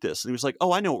shoot this? And he was like,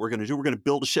 oh, I know what we're going to do. We're going to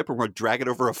build a ship and we're going to drag it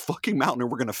over a fucking mountain and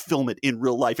we're going to film it in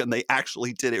real life. And they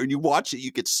actually did it. And you watch it,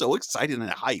 you get so excited and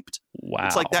hyped. Wow.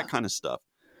 It's like that kind of stuff.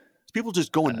 It's people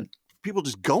just going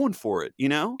for it, you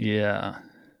know? Yeah.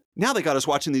 Now they got us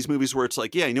watching these movies where it's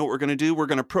like, yeah, you know what we're going to do? We're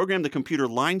going to program the computer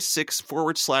line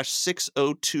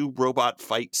 6/602 robot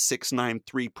fight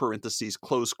 693 parentheses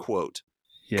close quote.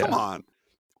 Yeah. Come on.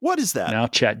 What is that? Now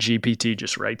ChatGPT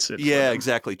just writes it. Yeah,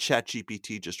 exactly.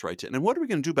 ChatGPT just writes it. And what are we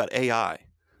going to do about AI?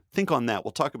 Think on that.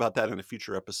 We'll talk about that in a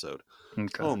future episode.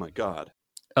 Okay. Oh my God.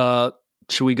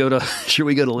 Should we go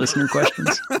to listener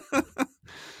questions?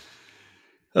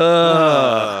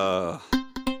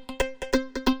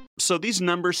 So these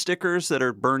number stickers that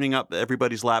are burning up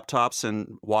everybody's laptops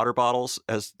and water bottles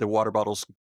as the water bottles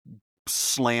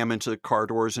slam into the car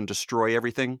doors and destroy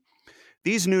everything.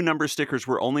 These new number stickers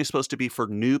were only supposed to be for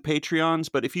new Patreons,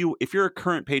 but if you're a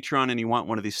current Patreon and you want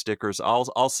one of these stickers,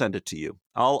 I'll send it to you.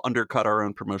 I'll undercut our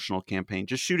own promotional campaign.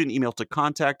 Just shoot an email to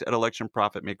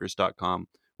contact@electionprofitmakers.com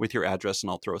with your address, and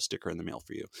I'll throw a sticker in the mail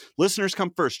for you. Listeners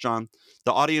come first, John.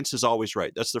 The audience is always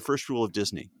right. That's the first rule of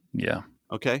Disney. Yeah.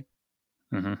 Okay?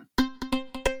 Mm-hmm.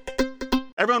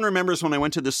 Everyone remembers when I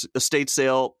went to this estate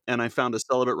sale and I found a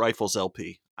Celibate Rifles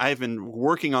LP. I've been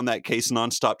working on that case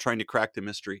nonstop trying to crack the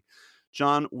mystery.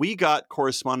 John, we got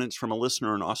correspondence from a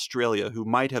listener in Australia who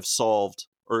might have solved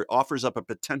or offers up a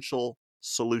potential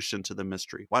solution to the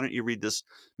mystery. Why don't you read this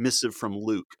missive from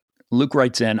Luke? Luke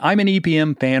writes in, I'm an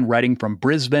EPM fan writing from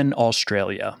Brisbane,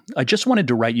 Australia. I just wanted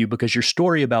to write you because your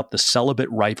story about the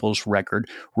Celibate Rifles record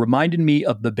reminded me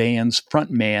of the band's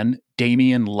frontman,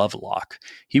 Damien Lovelock.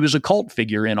 He was a cult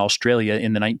figure in Australia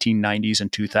in the 1990s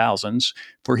and 2000s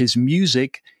for his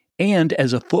music and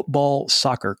as a football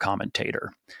soccer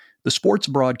commentator. The sports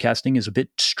broadcasting is a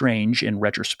bit strange in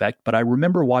retrospect, but I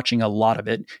remember watching a lot of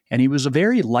it, and he was a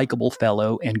very likable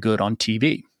fellow and good on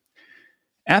TV.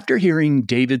 After hearing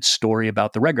David's story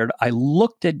about the record, I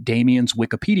looked at Damien's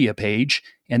Wikipedia page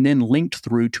and then linked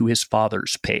through to his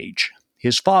father's page.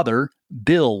 His father,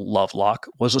 Bill Lovelock,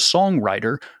 was a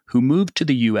songwriter who moved to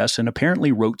the U.S. and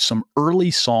apparently wrote some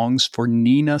early songs for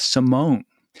Nina Simone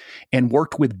and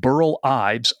worked with Burl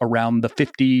Ives around the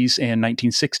 50s and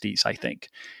 1960s, I think.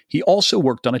 He also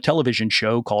worked on a television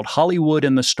show called Hollywood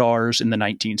and the Stars in the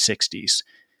 1960s.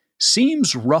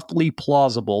 Seems roughly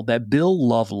plausible that Bill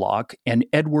Lovelock and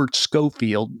Edward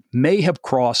Schofield may have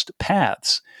crossed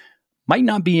paths. Might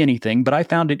not be anything, but I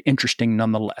found it interesting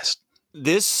nonetheless.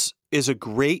 This is a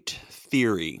great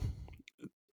theory,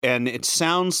 and it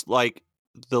sounds like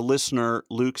the listener,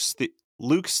 Luke's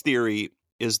theory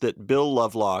is that Bill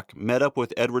Lovelock met up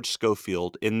with Edward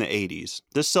Schofield in the 80s.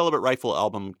 This Celibate Rifle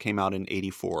album came out in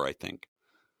 84, I think.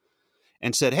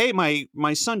 And said, "Hey, my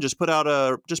son just put out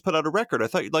a record. I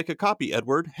thought you'd like a copy,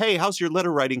 Edward. Hey, how's your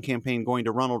letter writing campaign going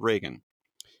to Ronald Reagan?"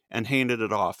 And handed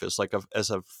it off as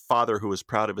a father who was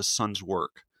proud of his son's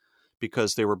work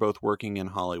because they were both working in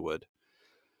Hollywood.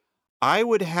 I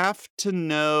would have to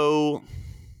know.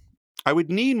 I would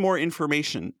need more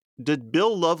information. Did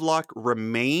Bill Lovelock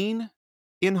remain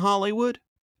in Hollywood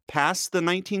past the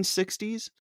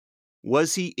 1960s?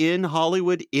 Was he in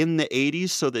Hollywood in the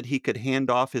 80s so that he could hand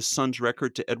off his son's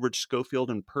record to Edward Schofield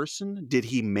in person? Did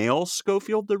he mail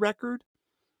Schofield the record?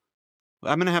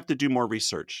 I'm going to have to do more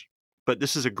research. But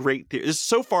this is a great theory.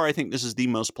 So far, I think this is the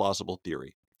most plausible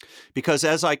theory. Because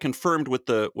as I confirmed with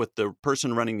the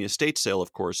person running the estate sale,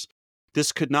 of course,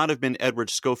 this could not have been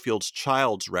Edward Schofield's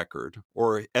child's record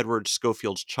or Edward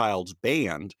Schofield's child's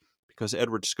band, because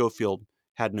Edward Schofield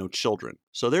had no children.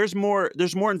 So there's more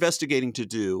investigating to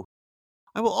do.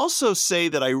 I will also say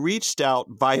that I reached out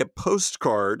via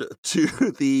postcard to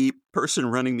the person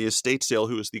running the estate sale,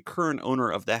 who is the current owner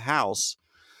of the house,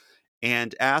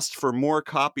 and asked for more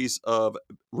copies of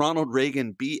Ronald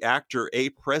Reagan, Be Actor,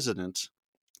 A President,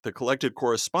 the collected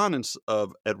correspondence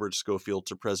of Edward Schofield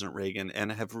to President Reagan,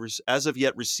 and have as of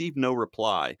yet received no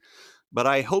reply. But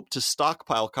I hope to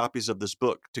stockpile copies of this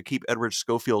book to keep Edward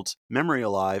Schofield's memory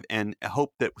alive, and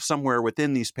hope that somewhere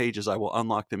within these pages I will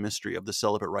unlock the mystery of the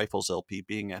Celibate Rifles LP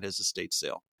being at his estate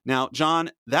sale. Now,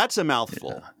 John, that's a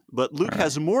mouthful, but Luke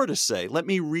has more to say. Let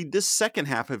me read this second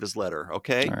half of his letter,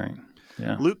 okay? All right.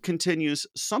 Yeah. Luke continues,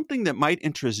 something that might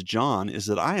interest John is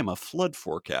that I am a flood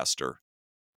forecaster,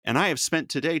 and I have spent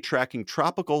today tracking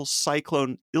Tropical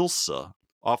Cyclone Ilsa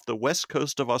off the west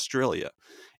coast of Australia.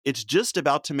 It's just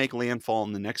about to make landfall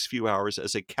in the next few hours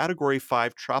as a Category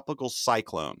 5 tropical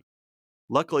cyclone.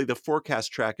 Luckily, the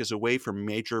forecast track is away from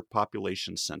major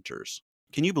population centers.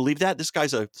 Can you believe that? This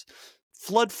guy's a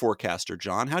flood forecaster,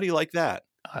 John. How do you like that?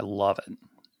 I love it.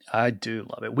 I do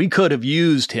love it. We could have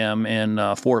used him in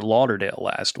Fort Lauderdale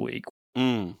last week.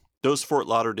 Those Fort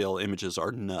Lauderdale images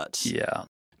are nuts. Yeah.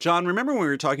 John, remember when we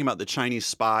were talking about the Chinese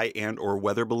spy and or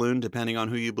weather balloon, depending on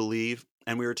who you believe?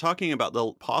 And we were talking about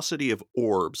the paucity of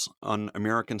orbs on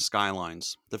American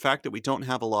skylines. The fact that we don't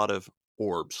have a lot of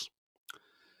orbs.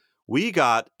 We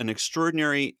got an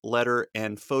extraordinary letter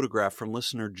and photograph from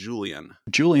listener Julian.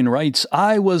 Julian writes,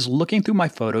 I was looking through my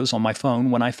photos on my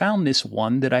phone when I found this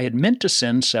one that I had meant to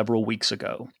send several weeks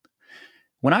ago.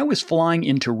 When I was flying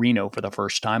into Reno for the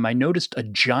first time, I noticed a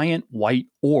giant white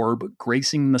orb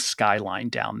gracing the skyline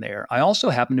down there. I also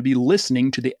happened to be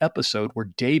listening to the episode where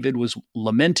David was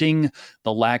lamenting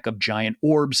the lack of giant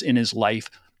orbs in his life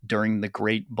during the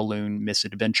Great Balloon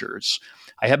Misadventures.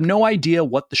 I have no idea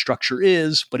what the structure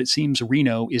is, but it seems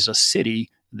Reno is a city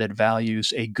that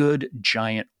values a good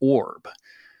giant orb.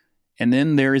 And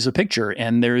then there is a picture,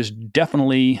 and there is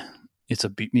definitely,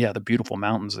 the beautiful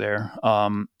mountains there.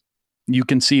 You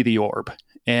can see the orb.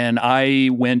 And I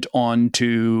went on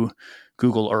to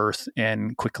Google Earth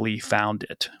and quickly found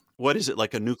it. What is it,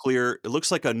 like a nuclear? It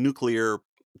looks like a nuclear.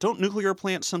 Don't nuclear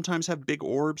plants sometimes have big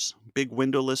orbs, big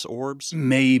windowless orbs?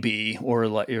 Maybe, or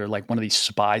like one of these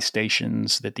spy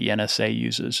stations that the NSA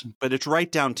uses. But it's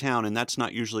right downtown, and that's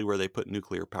not usually where they put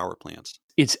nuclear power plants.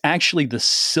 It's actually the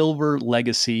Silver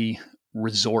Legacy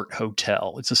Resort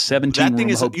Hotel. It's a 17-room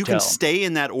hotel. You can stay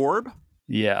in that orb?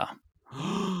 Yeah.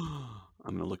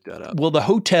 I'm going to look that up. Well, the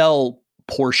hotel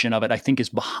portion of it, I think, is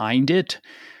behind it.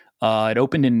 It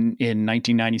opened in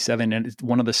 1997, and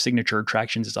one of the signature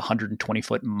attractions is a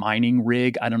 120-foot mining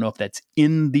rig. I don't know if that's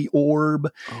in the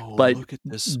orb, but look at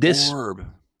this orb.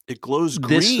 It glows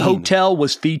green. This hotel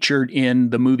was featured in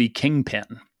the movie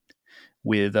Kingpin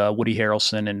with Woody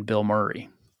Harrelson and Bill Murray.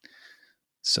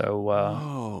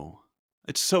 So,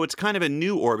 it's kind of a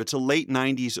new orb. It's a late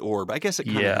 90s orb. I guess it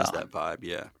kind of has that vibe.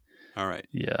 Yeah. All right.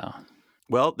 Yeah.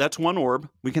 Well, that's one orb.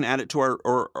 We can add it to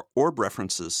our orb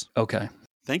references. Okay.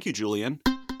 Thank you, Julian.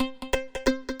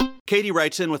 Katie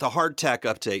writes in with a hardtack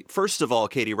update. First of all,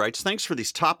 Katie writes, thanks for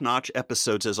these top-notch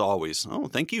episodes as always. Oh,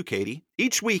 thank you, Katie.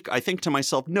 Each week, I think to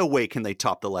myself, no way can they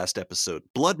top the last episode.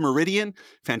 Blood Meridian,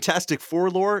 Fantastic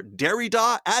Four lore,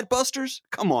 Derrida, Adbusters?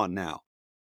 Come on now.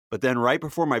 But then right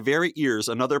before my very ears,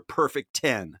 another perfect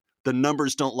 10. The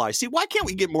numbers don't lie. See, why can't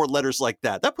we get more letters like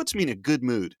that? That puts me in a good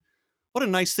mood. What a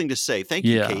nice thing to say. Thank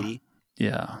you, Katie.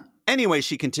 Yeah. Anyway,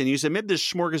 she continues, amid this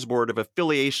smorgasbord of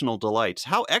affiliational delights,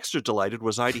 how extra delighted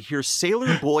was I to hear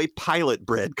Sailor Boy pilot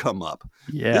bread come up.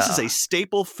 Yeah. This is a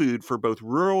staple food for both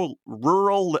rural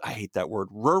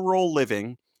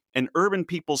living and urban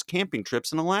people's camping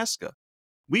trips in Alaska.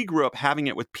 We grew up having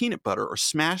it with peanut butter or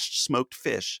smashed smoked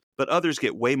fish, but others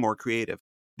get way more creative.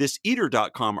 This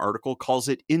Eater.com article calls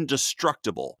it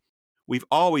indestructible. We've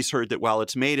always heard that while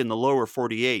it's made in the lower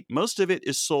 48, most of it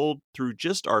is sold through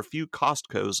just our few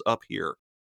Costcos up here.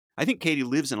 I think Katie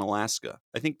lives in Alaska.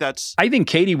 I think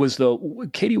Katie was the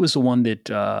one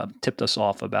that tipped us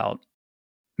off about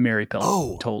Mary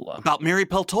Peltola. Oh, about Mary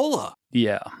Peltola.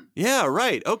 Yeah. Yeah,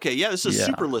 right. Okay, yeah, this is a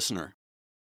super listener.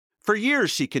 For years,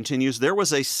 she continues, there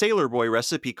was a Sailor Boy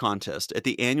recipe contest at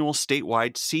the annual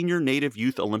statewide Senior Native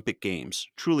Youth Olympic Games.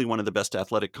 Truly one of the best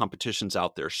athletic competitions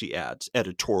out there, she adds,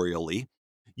 editorially.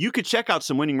 You could check out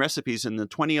some winning recipes in the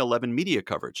 2011 media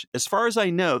coverage. As far as I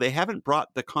know, they haven't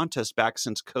brought the contest back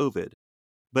since COVID.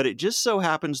 But it just so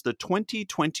happens the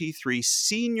 2023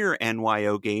 Senior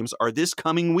NYO Games are this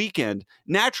coming weekend.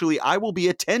 Naturally, I will be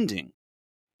attending.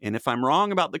 And if I'm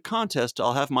wrong about the contest,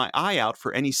 I'll have my eye out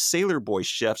for any Sailor Boy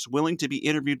chefs willing to be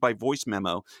interviewed by voice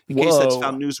memo in case that's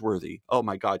found newsworthy. Oh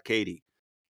my God, Katie.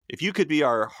 If you could be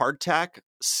our hardtack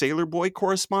Sailor Boy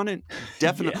correspondent,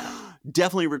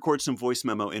 definitely record some voice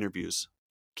memo interviews.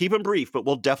 Keep them brief, but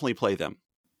we'll definitely play them.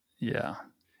 Yeah.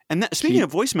 And speaking of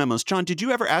voice memos, John, did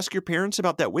you ever ask your parents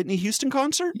about that Whitney Houston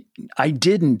concert? I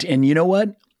didn't. And you know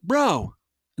what? Bro.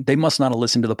 They must not have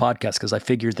listened to the podcast because I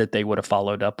figured that they would have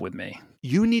followed up with me.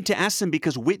 You need to ask them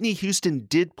because Whitney Houston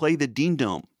did play the Dean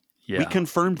Dome. Yeah. We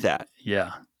confirmed that.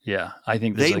 Yeah. Yeah. I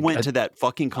think they went to that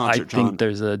fucking concert, John. I think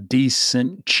there's a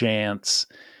decent chance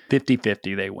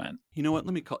 50-50 they went. You know what?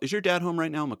 Let me call. Is your dad home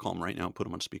right now? I'm going to call him right now and put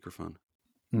him on speakerphone.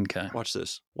 Okay. Watch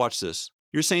this. Watch this.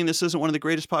 You're saying this isn't one of the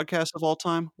greatest podcasts of all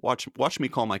time? Watch me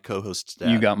call my co-host's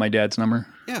dad. You got my dad's number?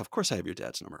 Yeah, of course I have your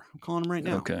dad's number. I'm calling him right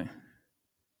now. Okay.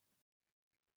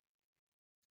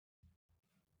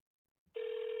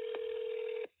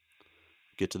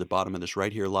 Get to the bottom of this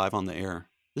right here live on the air.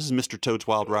 This is Mr. Toad's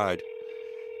Wild Ride.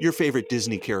 Your favorite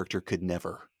Disney character could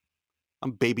never.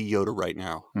 I'm Baby Yoda right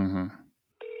now. Mm-hmm.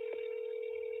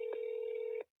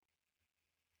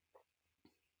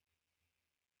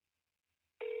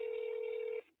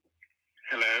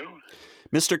 Hello?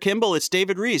 Mr. Kimball, it's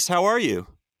David Reese. How are you?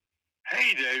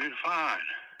 Hey, David. Fine.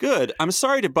 Good. I'm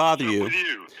sorry to bother you. What's up with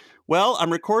you? Well,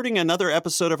 I'm recording another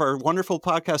episode of our wonderful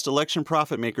podcast, Election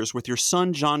Profit Makers, with your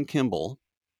son, John Kimball.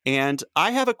 And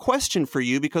I have a question for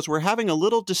you because we're having a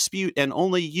little dispute and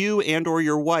only you and or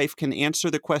your wife can answer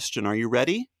the question. Are you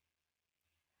ready?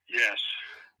 Yes.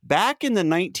 Back in the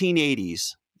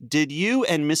 1980s, did you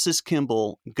and Mrs.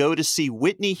 Kimball go to see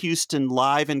Whitney Houston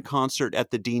live in concert at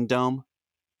the Dean Dome?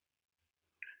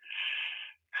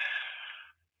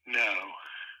 No.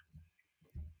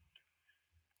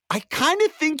 I kind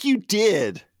of think you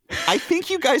did. I think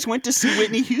you guys went to see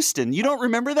Whitney Houston. You don't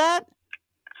remember that?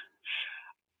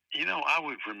 I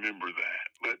would remember that,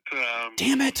 but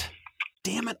Damn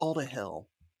it all to hell.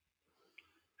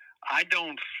 I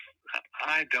don't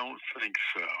think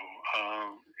so.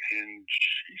 And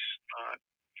she's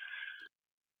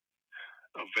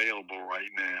not available right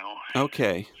now.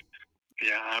 Okay.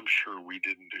 Yeah, I'm sure we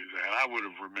didn't do that. I would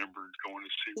have remembered going to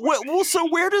see. Well, so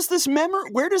where does this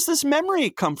memory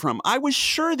come from? I was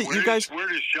sure that you guys. Where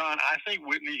does John? I think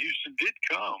Whitney Houston did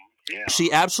come. Yeah.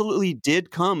 She absolutely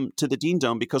did come to the Dean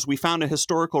Dome because we found a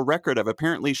historical record of.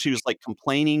 Apparently, she was like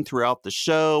complaining throughout the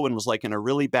show and was like in a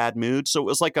really bad mood. So it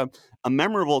was like a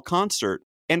memorable concert.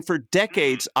 And for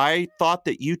decades, I thought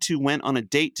that you two went on a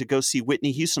date to go see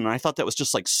Whitney Houston, and I thought that was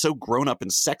just like so grown up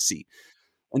and sexy.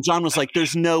 And John was like,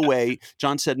 "There's no way."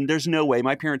 John said, "There's no way.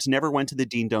 My parents never went to the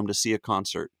Dean Dome to see a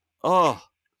concert." Oh.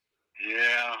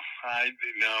 Yeah, I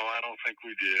don't think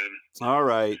we did. All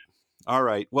right.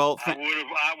 Well, I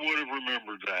would have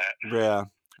remembered that. Yeah.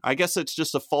 I guess it's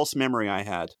just a false memory I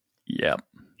had. Yep.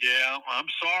 Yeah, I'm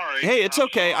sorry. Hey, it's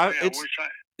okay. Sorry.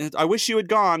 I wish you had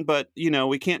gone, but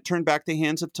we can't turn back the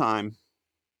hands of time.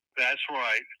 That's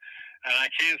right. And I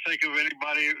can't think of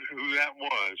anybody who that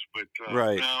was, but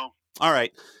right. No. All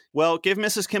right. Well, give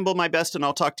Mrs. Kimball my best, and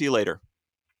I'll talk to you later.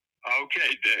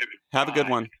 Okay, David. Have a good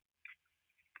one.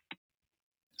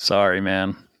 Sorry,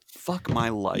 man. Fuck my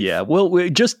life. Yeah. Well,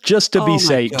 just to be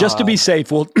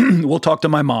safe, we'll talk to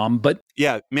my mom. But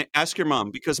yeah, ask your mom,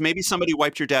 because maybe somebody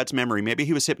wiped your dad's memory. Maybe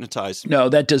he was hypnotized. No,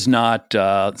 that does not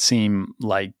seem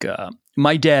like.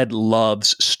 My dad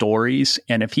loves stories,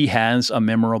 and if he has a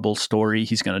memorable story,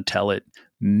 he's going to tell it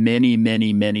many,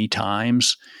 many, many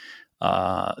times.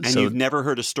 And you've never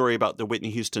heard a story about the Whitney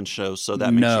Houston show, so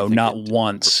that makes you think not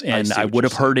once, and I would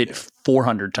have heard it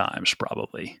 400 times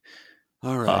probably.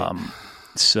 All right.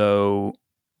 So,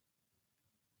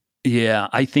 yeah,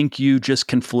 I think you just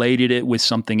conflated it with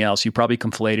something else. You probably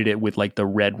conflated it with like the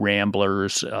Red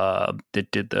Ramblers that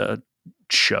did the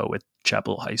show at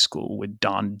Chapel High School with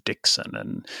Don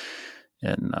Dixon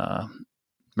and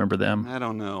remember them? I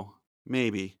don't know.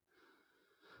 Maybe.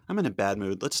 I'm in a bad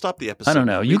mood. Let's stop the episode. I don't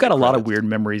know. You got a lot of weird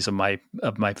memories of my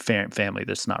family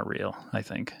that's not real, I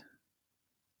think.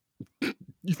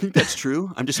 You think that's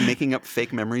true? I'm just making up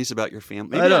fake memories about your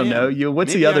family. Maybe I don't know.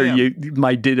 What's the other?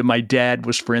 My dad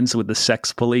was friends with the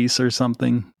sex police or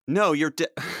something. No, you're.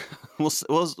 We'll save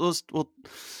it.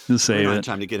 Don't have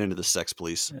time to get into the sex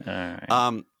police. All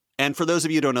right. And for those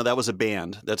of you who don't know, that was a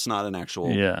band. That's not an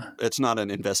actual. Yeah. It's not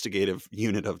an investigative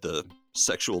unit of the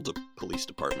sexual police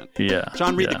department. Yeah.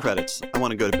 John, read the credits. I want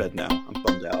to go to bed now. I'm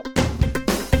bummed out.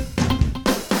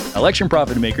 Election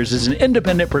Profit Makers is an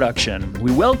independent production.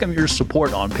 We welcome your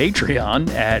support on Patreon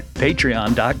at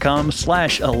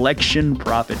patreon.com/election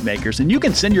profit makers. And you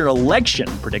can send your election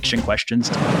prediction questions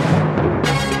to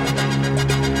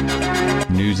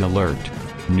News alert.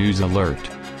 News alert.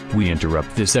 We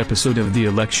interrupt this episode of the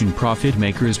Election Profit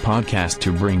Makers podcast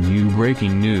to bring you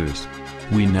breaking news.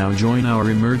 We now join our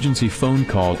emergency phone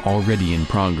call already in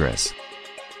progress.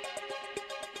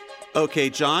 Okay,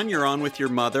 John, you're on with your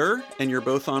mother, and you're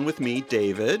both on with me,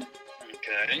 David.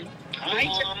 Okay. Hi,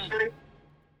 Mom.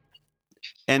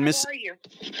 And Miss. How are you?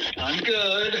 I'm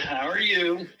good. How are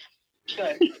you?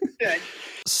 Good. Good.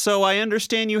 So I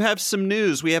understand you have some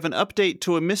news. We have an update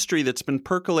to a mystery that's been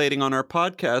percolating on our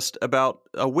podcast about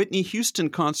a Whitney Houston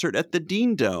concert at the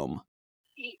Dean Dome.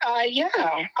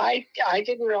 Yeah, I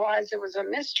didn't realize it was a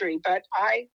mystery, but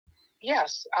I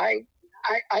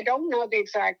don't know the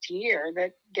exact year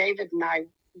that David and I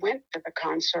went to the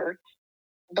concert,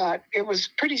 but it was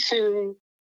pretty soon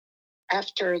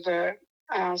after the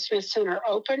Smith Center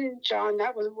opened. John,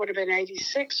 that would have been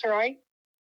 86, right?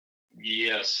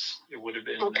 Yes, it would have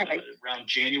been around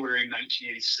January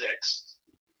 1986.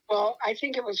 Well, I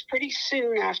think it was pretty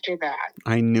soon after that.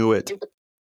 I knew it.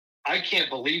 I can't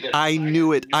believe it. I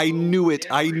knew it. I knew it.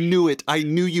 I knew it. I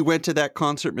knew you went to that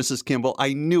concert, Mrs. Kimball.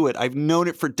 I knew it. I've known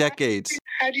it for decades.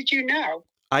 How did you know?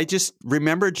 I just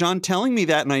remember John telling me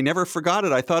that, and I never forgot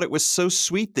it. I thought it was so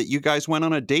sweet that you guys went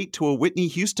on a date to a Whitney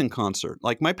Houston concert.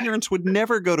 Like, my parents would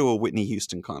never go to a Whitney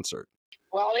Houston concert.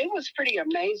 Well, it was pretty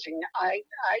amazing. I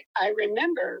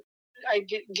remember.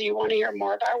 Do you want to hear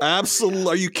more about it?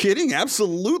 Absolutely. Are you kidding?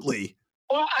 Absolutely.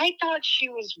 Well, I thought she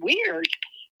was weird.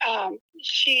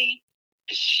 She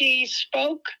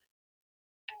spoke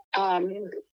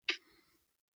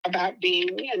about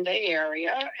being in the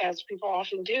area, as people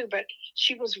often do, but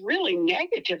she was really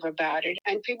negative about it.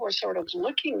 And people were sort of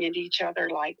looking at each other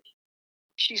like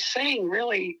she's saying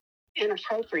really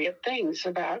inappropriate things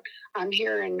about, I'm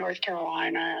here in North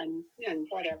Carolina and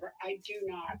whatever. I do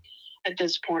not, at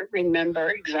this point, remember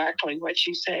exactly what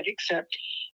she said, except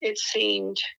it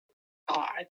seemed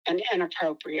odd and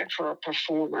inappropriate for a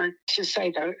performer to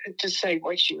say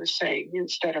what she was saying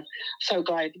instead of "so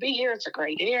glad to be here. It's a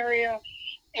great area."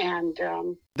 And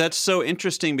that's so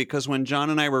interesting because when John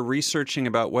and I were researching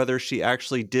about whether she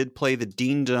actually did play the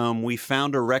Dean Dome, we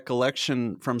found a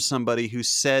recollection from somebody who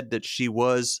said that she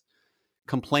was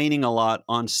complaining a lot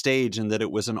on stage and that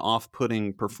it was an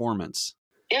off-putting performance.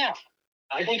 Yeah.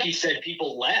 I think he said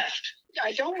people left.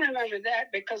 I don't remember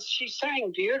that because she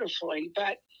sang beautifully,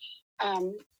 but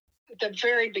the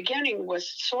very beginning was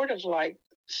sort of like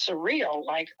surreal.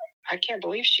 Like, I can't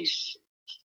believe she's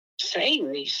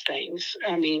saying these things.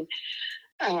 I mean,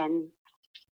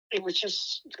 it was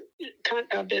just kind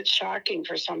of a bit shocking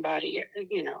for somebody,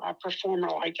 a performer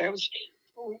like that.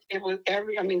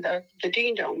 The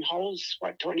Dean Dome holds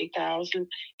 20,000.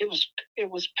 It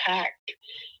was packed,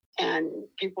 and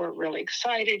people were really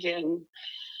excited. And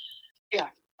yeah,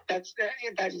 that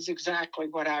is exactly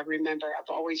what I remember. I've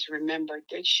always remembered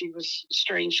that she was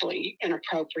strangely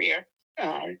inappropriate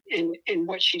in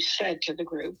what she said to the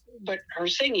group, but her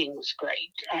singing was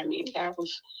great. I mean,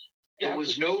 it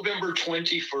was November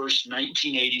 21st,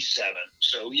 1987.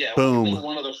 So yeah, Boom. It was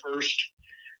one of the first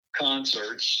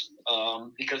concerts,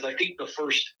 because I think the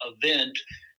first event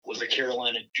was a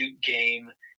Carolina Duke game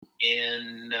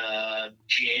in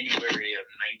January of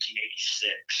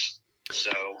 1986.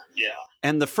 So, yeah.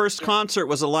 And the first concert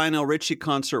was a Lionel Richie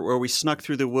concert where we snuck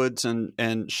through the woods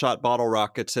and shot bottle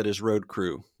rockets at his road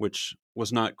crew, which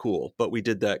was not cool. But we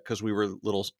did that because we were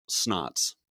little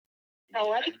snots.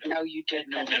 Oh, I didn't know you did.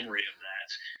 No memory of that.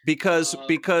 Because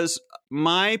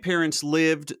my parents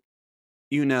lived,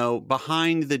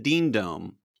 behind the Dean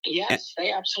Dome. Yes,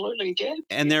 they absolutely did.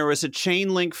 And there was a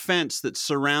chain link fence that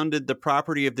surrounded the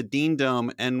property of the Dean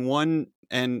Dome. And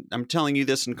I'm telling you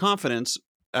this in confidence,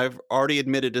 I've already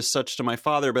admitted as such to my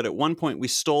father, but at one point we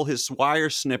stole his wire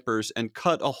snippers and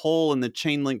cut a hole in the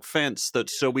chain link fence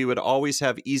so we would always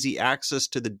have easy access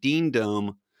to the Dean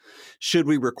Dome should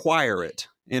we require it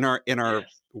in our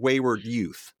wayward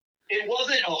youth. It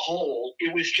wasn't a hole.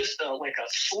 It was just like a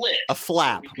slit. A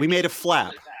flap. We made a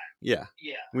flap. Yeah.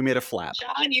 We made a flap.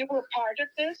 John, you were part of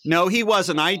this? No, he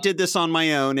wasn't. I did this on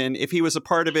my own. And if he was a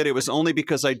part of it, it was only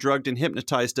because I drugged and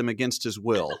hypnotized him against his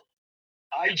will.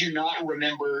 I do not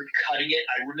remember cutting it.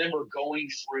 I remember going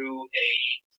through a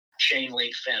chain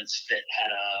link fence that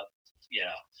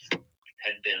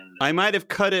had been. I might have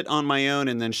cut it on my own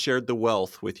and then shared the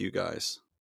wealth with you guys.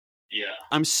 Yeah.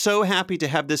 I'm so happy to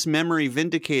have this memory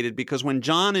vindicated because when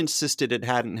John insisted it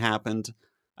hadn't happened,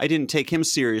 I didn't take him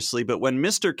seriously. But when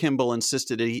Mr. Kimball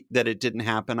insisted that it didn't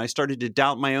happen, I started to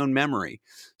doubt my own memory.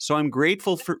 So I'm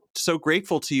so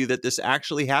grateful to you that this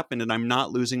actually happened and I'm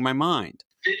not losing my mind.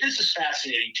 This is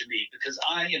fascinating to me because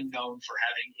I am known for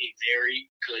having a very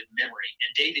good memory.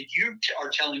 And David, you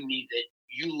are telling me that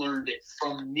you learned it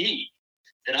from me,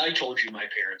 that I told you my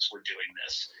parents were doing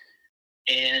this.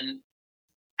 And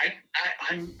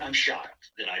I'm shocked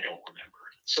that I don't remember.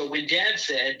 So when Dad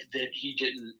said that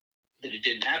it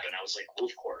didn't happen, I was like, well,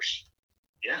 of course.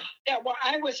 Yeah. Yeah, well,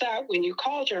 I was out when you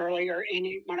called earlier, and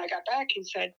when I got back, he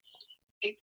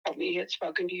told me he had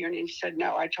spoken to you, and he said,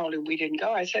 no, I told him we didn't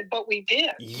go. I said, but we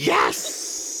did.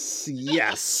 Yes!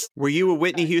 Yes. Were you a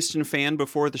Whitney Houston fan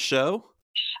before the show?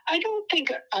 I don't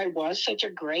think I was such a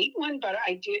great one, but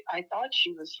I thought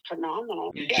she was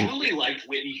phenomenal. Yeah. Julie liked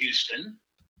Whitney Houston,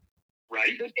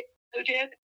 right? Who did?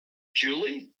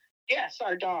 Julie? Yes,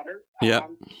 our daughter. Yeah.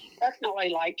 Definitely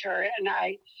liked her. And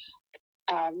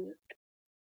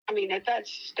at that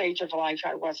stage of life,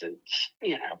 I wasn't,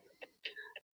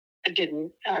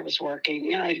 I was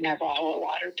working and I didn't have a whole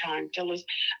lot of time to listen.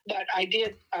 But I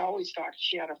always thought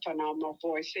she had a phenomenal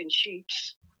voice, and she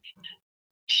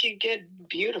did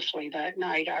beautifully that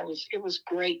night. It was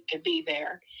great to be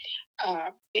there.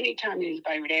 Anytime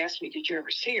anybody would ask me, did you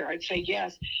ever see her? I'd say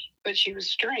yes, but she was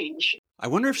strange. I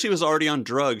wonder if she was already on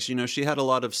drugs. She had a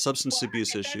lot of substance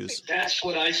abuse issues. That's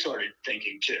what I started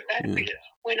thinking too.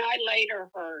 When I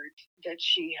later heard that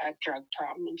she had drug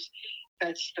problems,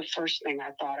 that's the first thing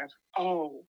I thought of.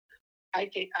 Oh,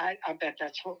 I bet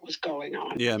that's what was going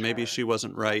on. Yeah, maybe she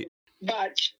wasn't right.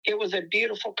 But it was a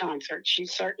beautiful concert. She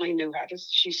certainly knew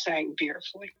she sang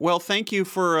beautifully. Well, thank you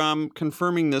for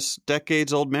confirming this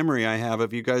decades-old memory I have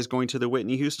of you guys going to the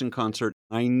Whitney Houston concert.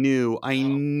 I knew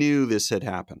this had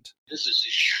happened. This is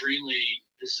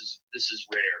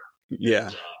rare.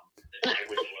 Yeah.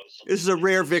 This is a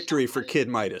rare victory for Kid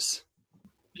Midas.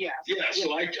 Yeah. Yeah,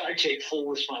 so I take full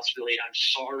responsibility. I'm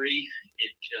sorry.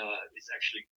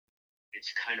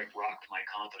 It's kind of rocked my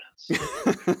confidence.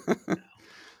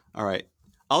 All right.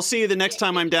 I'll see you the next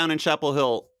time I'm down in Chapel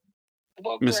Hill.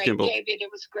 Well, Miss great, Kimball. David. It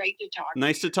was great to talk.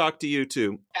 Nice to talk to you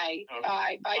too.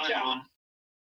 Bye. Bye, John. Mom.